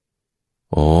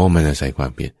มันอาศัยควา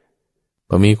มเพียรพ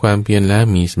อมีความเพียรแล้ว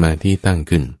มีสมาธิตั้ง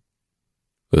ขึ้น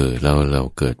เรา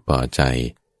เกิดพอใจ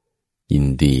ยิน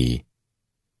ดี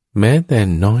แม้แต่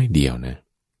น้อยเดียวนะ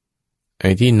ไอ้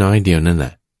ที่น้อยเดียวนั่นแหล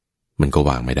ะมันก็ว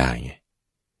างไม่ได้ไง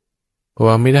เพราะ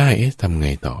ว่าไม่ได้ทำไง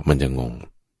ต่อมันจะงง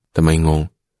ทำไมงง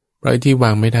เพราะที่วา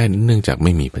งไม่ได้เนื่องจากไ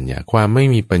ม่มีปัญญาความไม่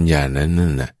มีปัญญานั่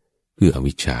นน่ะคืออ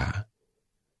วิชชา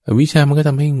มันก็ท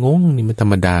ำให้งงนี่มันธร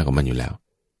รมดาของมันอยู่แล้ว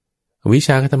อวิชช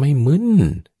าก็ทำให้มึน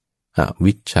อ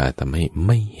วิชชาทำให้ไ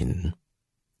ม่เห็น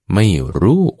ไม่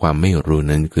รู้ความไม่รู้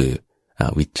นั้นคืออ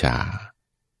วิชชา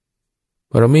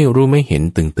พอเราไม่รู้ไม่เห็น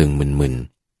ตึงมึน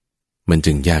มัน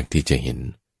จึงยากที่จะเห็น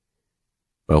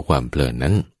เพราะความเพลิน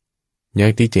นั้นยา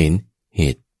กที่จะเห็นเห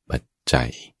ตุปัจจัย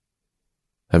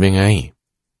ทำยังไง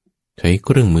ใช้เค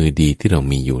รื่องมือดีที่เรา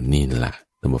มีอยู่นี่แหละ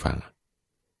ท่านผู้ฟัง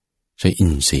ใช้อิ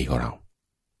นทรีย์ของเรา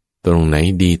ตรงไหน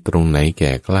ดีตรงไหนแ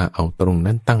ก่กล้าเอาตรง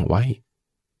นั้นตั้งไว้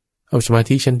เอาสมา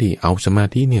ธิฉันดีเอาสมา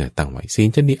ธินี่แหละตั้งไว้ศีล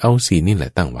ฉันดีเอาศีลนี่แหล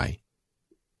ะตั้งไว้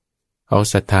เอา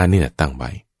ศรัทธานี่แหละตั้งไว้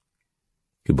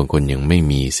คือบางคนยังไม่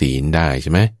มีศีลได้ใ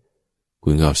ช่ไหมคุ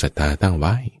ณก็เอาศรัทธาตั้งไ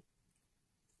ว้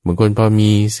บางคนพอมี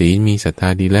ศีลมีศรัทธา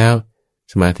ดีแล้ว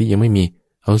สมาธิยังไม่มี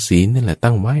เอาศีลนั่นแหละ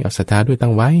ตั้งไว้เอาศรัทธาด้วยตั้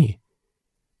งไว้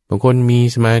บางคนมี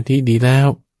สมาธิดีแล้ว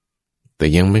แต่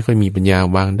ยังไม่ค่อยมีปัญญา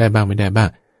วางได้บ้างไม่ได้บ้าง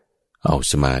เอา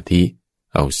สมาธิ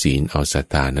เอาศีลเอาศรัท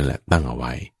ธานั่นแหละตั้งเอาไ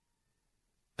ว้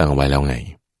แล้วไง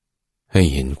ให้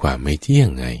เห็นความไม่เที่ยง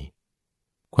ไง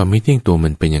ความไม่เที่ยงตัวมั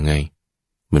นเป็นยังไง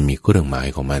มันมีเครื่องหมาย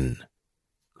ของมัน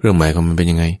เครื่องหมายของมันเป็น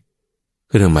ยังไงเ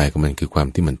ครื่องหมายของมันคือความ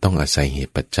ที่มันต้องอาศัยเห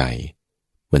ตุปัจจัย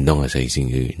มันต้องอาศัยสิ่ง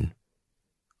อื่น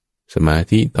สมา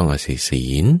ธิต้องอาศัยศี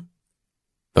ล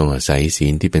ต้องอาศัยศี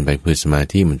ลที่เป็นไปเพื่อสมา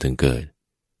ธิมันถึงเกิด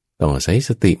ต้องอาศัยส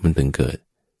ติมันถึงเกิด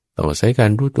ต้องอาศัยการ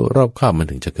รู้ตัวรอบคอบมัน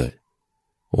ถึงจะเกิด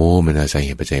มันอาศัยเห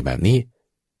ตุปัจจัยแบบนี้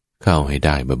เข้าให้ไ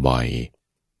ด้บ่อย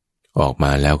ๆออกม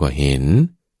าแล้วก็เห็น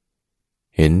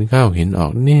เข้าเห็นออ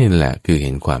กนี่แหละคือเห็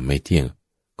นความไม่เที่ยง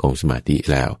ของสมาธิ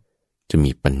แล้วจะ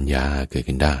มีปัญญาเกิด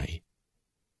ขึ้นได้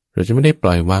เราจะไม่ได้ป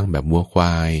ล่อยวางแบบวัวคว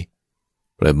าย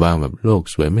ปล่อยวางแบบโลก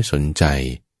สวยไม่สนใจ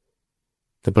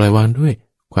แต่ปล่อยวางด้วย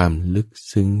ความลึก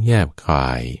ซึ้งแยบคา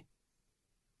ย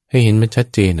ให้เห็นมันชัด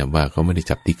เจนนะว่าเขาไม่ได้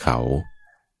จับที่เขา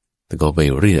แต่ก็ไป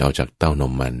รีดเอาจากเต้าน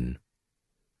มมัน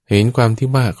เห็นความที่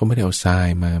ว่าเขาไม่ได้เอาทราย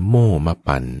มาโม่มา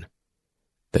ปั่น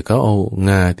แต่เขาเอา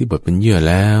งาที่บดเป็นเยื่อ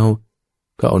แล้ว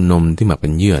ก็เอานมที่หมักเป็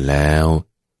นเยื่อแล้ว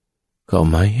ก็เอา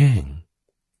ไม้แห้ง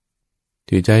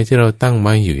จิตใจที่เราตั้งไ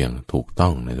ว้อยู่อย่างถูกต้อ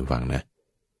งนะทุกฝังนะ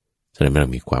แสดงว่าเรา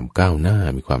มีความก้าวหน้า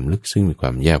มีความลึกซึ้งมีควา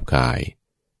มแยบคาย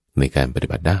ในการปฏิ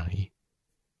บัติได้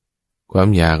ความ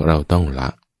อยากเราต้องละ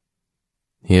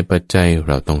เหตุปัจจัยเ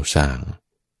ราต้องสร้าง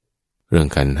เรื่อง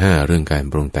ขันธ์ห้าเรื่องการ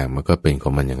ปรุงแต่งมันก็เป็นขอ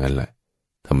งมันอย่างนั้นแหละ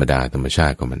ธรรมดาธรรมชา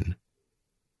ติของมัน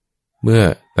เมื่อ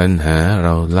ตัณหาเร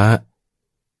าละ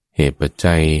เหตุปัจ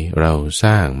จัยเราส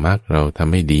ร้างมรรคเราท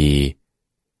ำให้ดี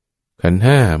ขันธ์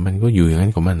ห้ามันก็อยู่อย่างนั้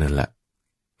นของมันนั่นแหละ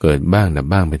เกิดบ้างดับ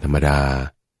บ้างเป็นธรรมดา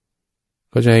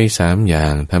ก็ใจสามอย่า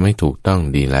งทำให้ถูกต้อง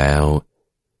ดีแล้ว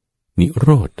นิโร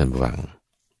ธตัณหา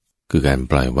คือการ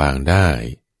ปล่อยวางได้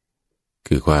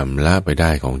คือความละไปไ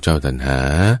ด้ของเจ้าตัณหา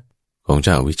ของเ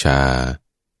จ้าอวิชชา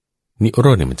นิโร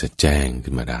ธเนี่ยมันจะแจ้ง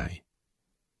ขึ้นมาได้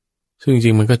ซึ่งจ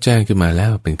ริงๆมันก็แจ้งขึ้นมาแล้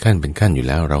วเป็นขั้นอยู่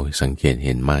แล้วเราสังเกตเ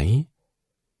ห็นไหม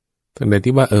ตั้งแต่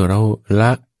ที่ว่าเราล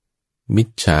ะมิจ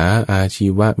ฉาอาชี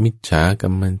วะมิจฉากั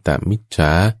มมันตมิจฉ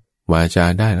าวาจา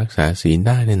ได้รักษาศีลไ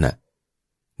ด้นั่นน่ะ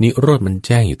นิโรธมันแ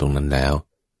จ้งอยู่ตรงนั้นแล้ว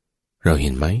เราเห็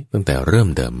นไหมตั้งแต่เริ่ม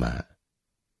เดิมมา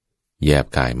แยบ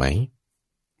กายไหม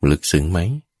ลึกซึ้งไหม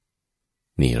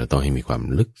นี่เราต้องให้มีความ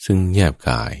ลึกซึ้งแยบ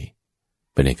กาย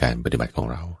ไปในการปฏิบัติของ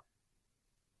เรา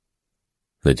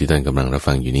และที่ท่านกำลังรับ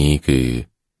ฟังอยู่นี้คือ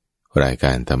รายก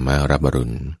ารธรรมารับอรุ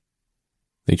ณ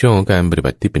ในช่วงของการปฏิ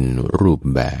บัติที่เป็นรูป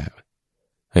แบบ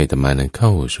ให้ธรรมานั้นเข้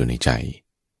าสู่ในใจ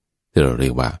ที่เราเรี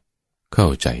ยกว่าเข้า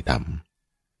ใจธรรม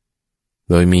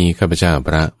โดยมีข้าพเจ้าพ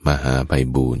ระมหาไพ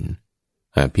บูลย์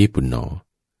อาภิปุณโญ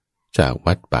จาก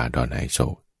วัดป่าดอนไฮโศ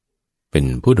กเป็น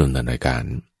ผู้ดำเนินรายการ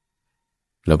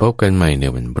แล้วพบกันใหม่ใน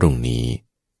วันพรุ่งนี้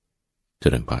เจ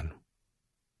ริญพร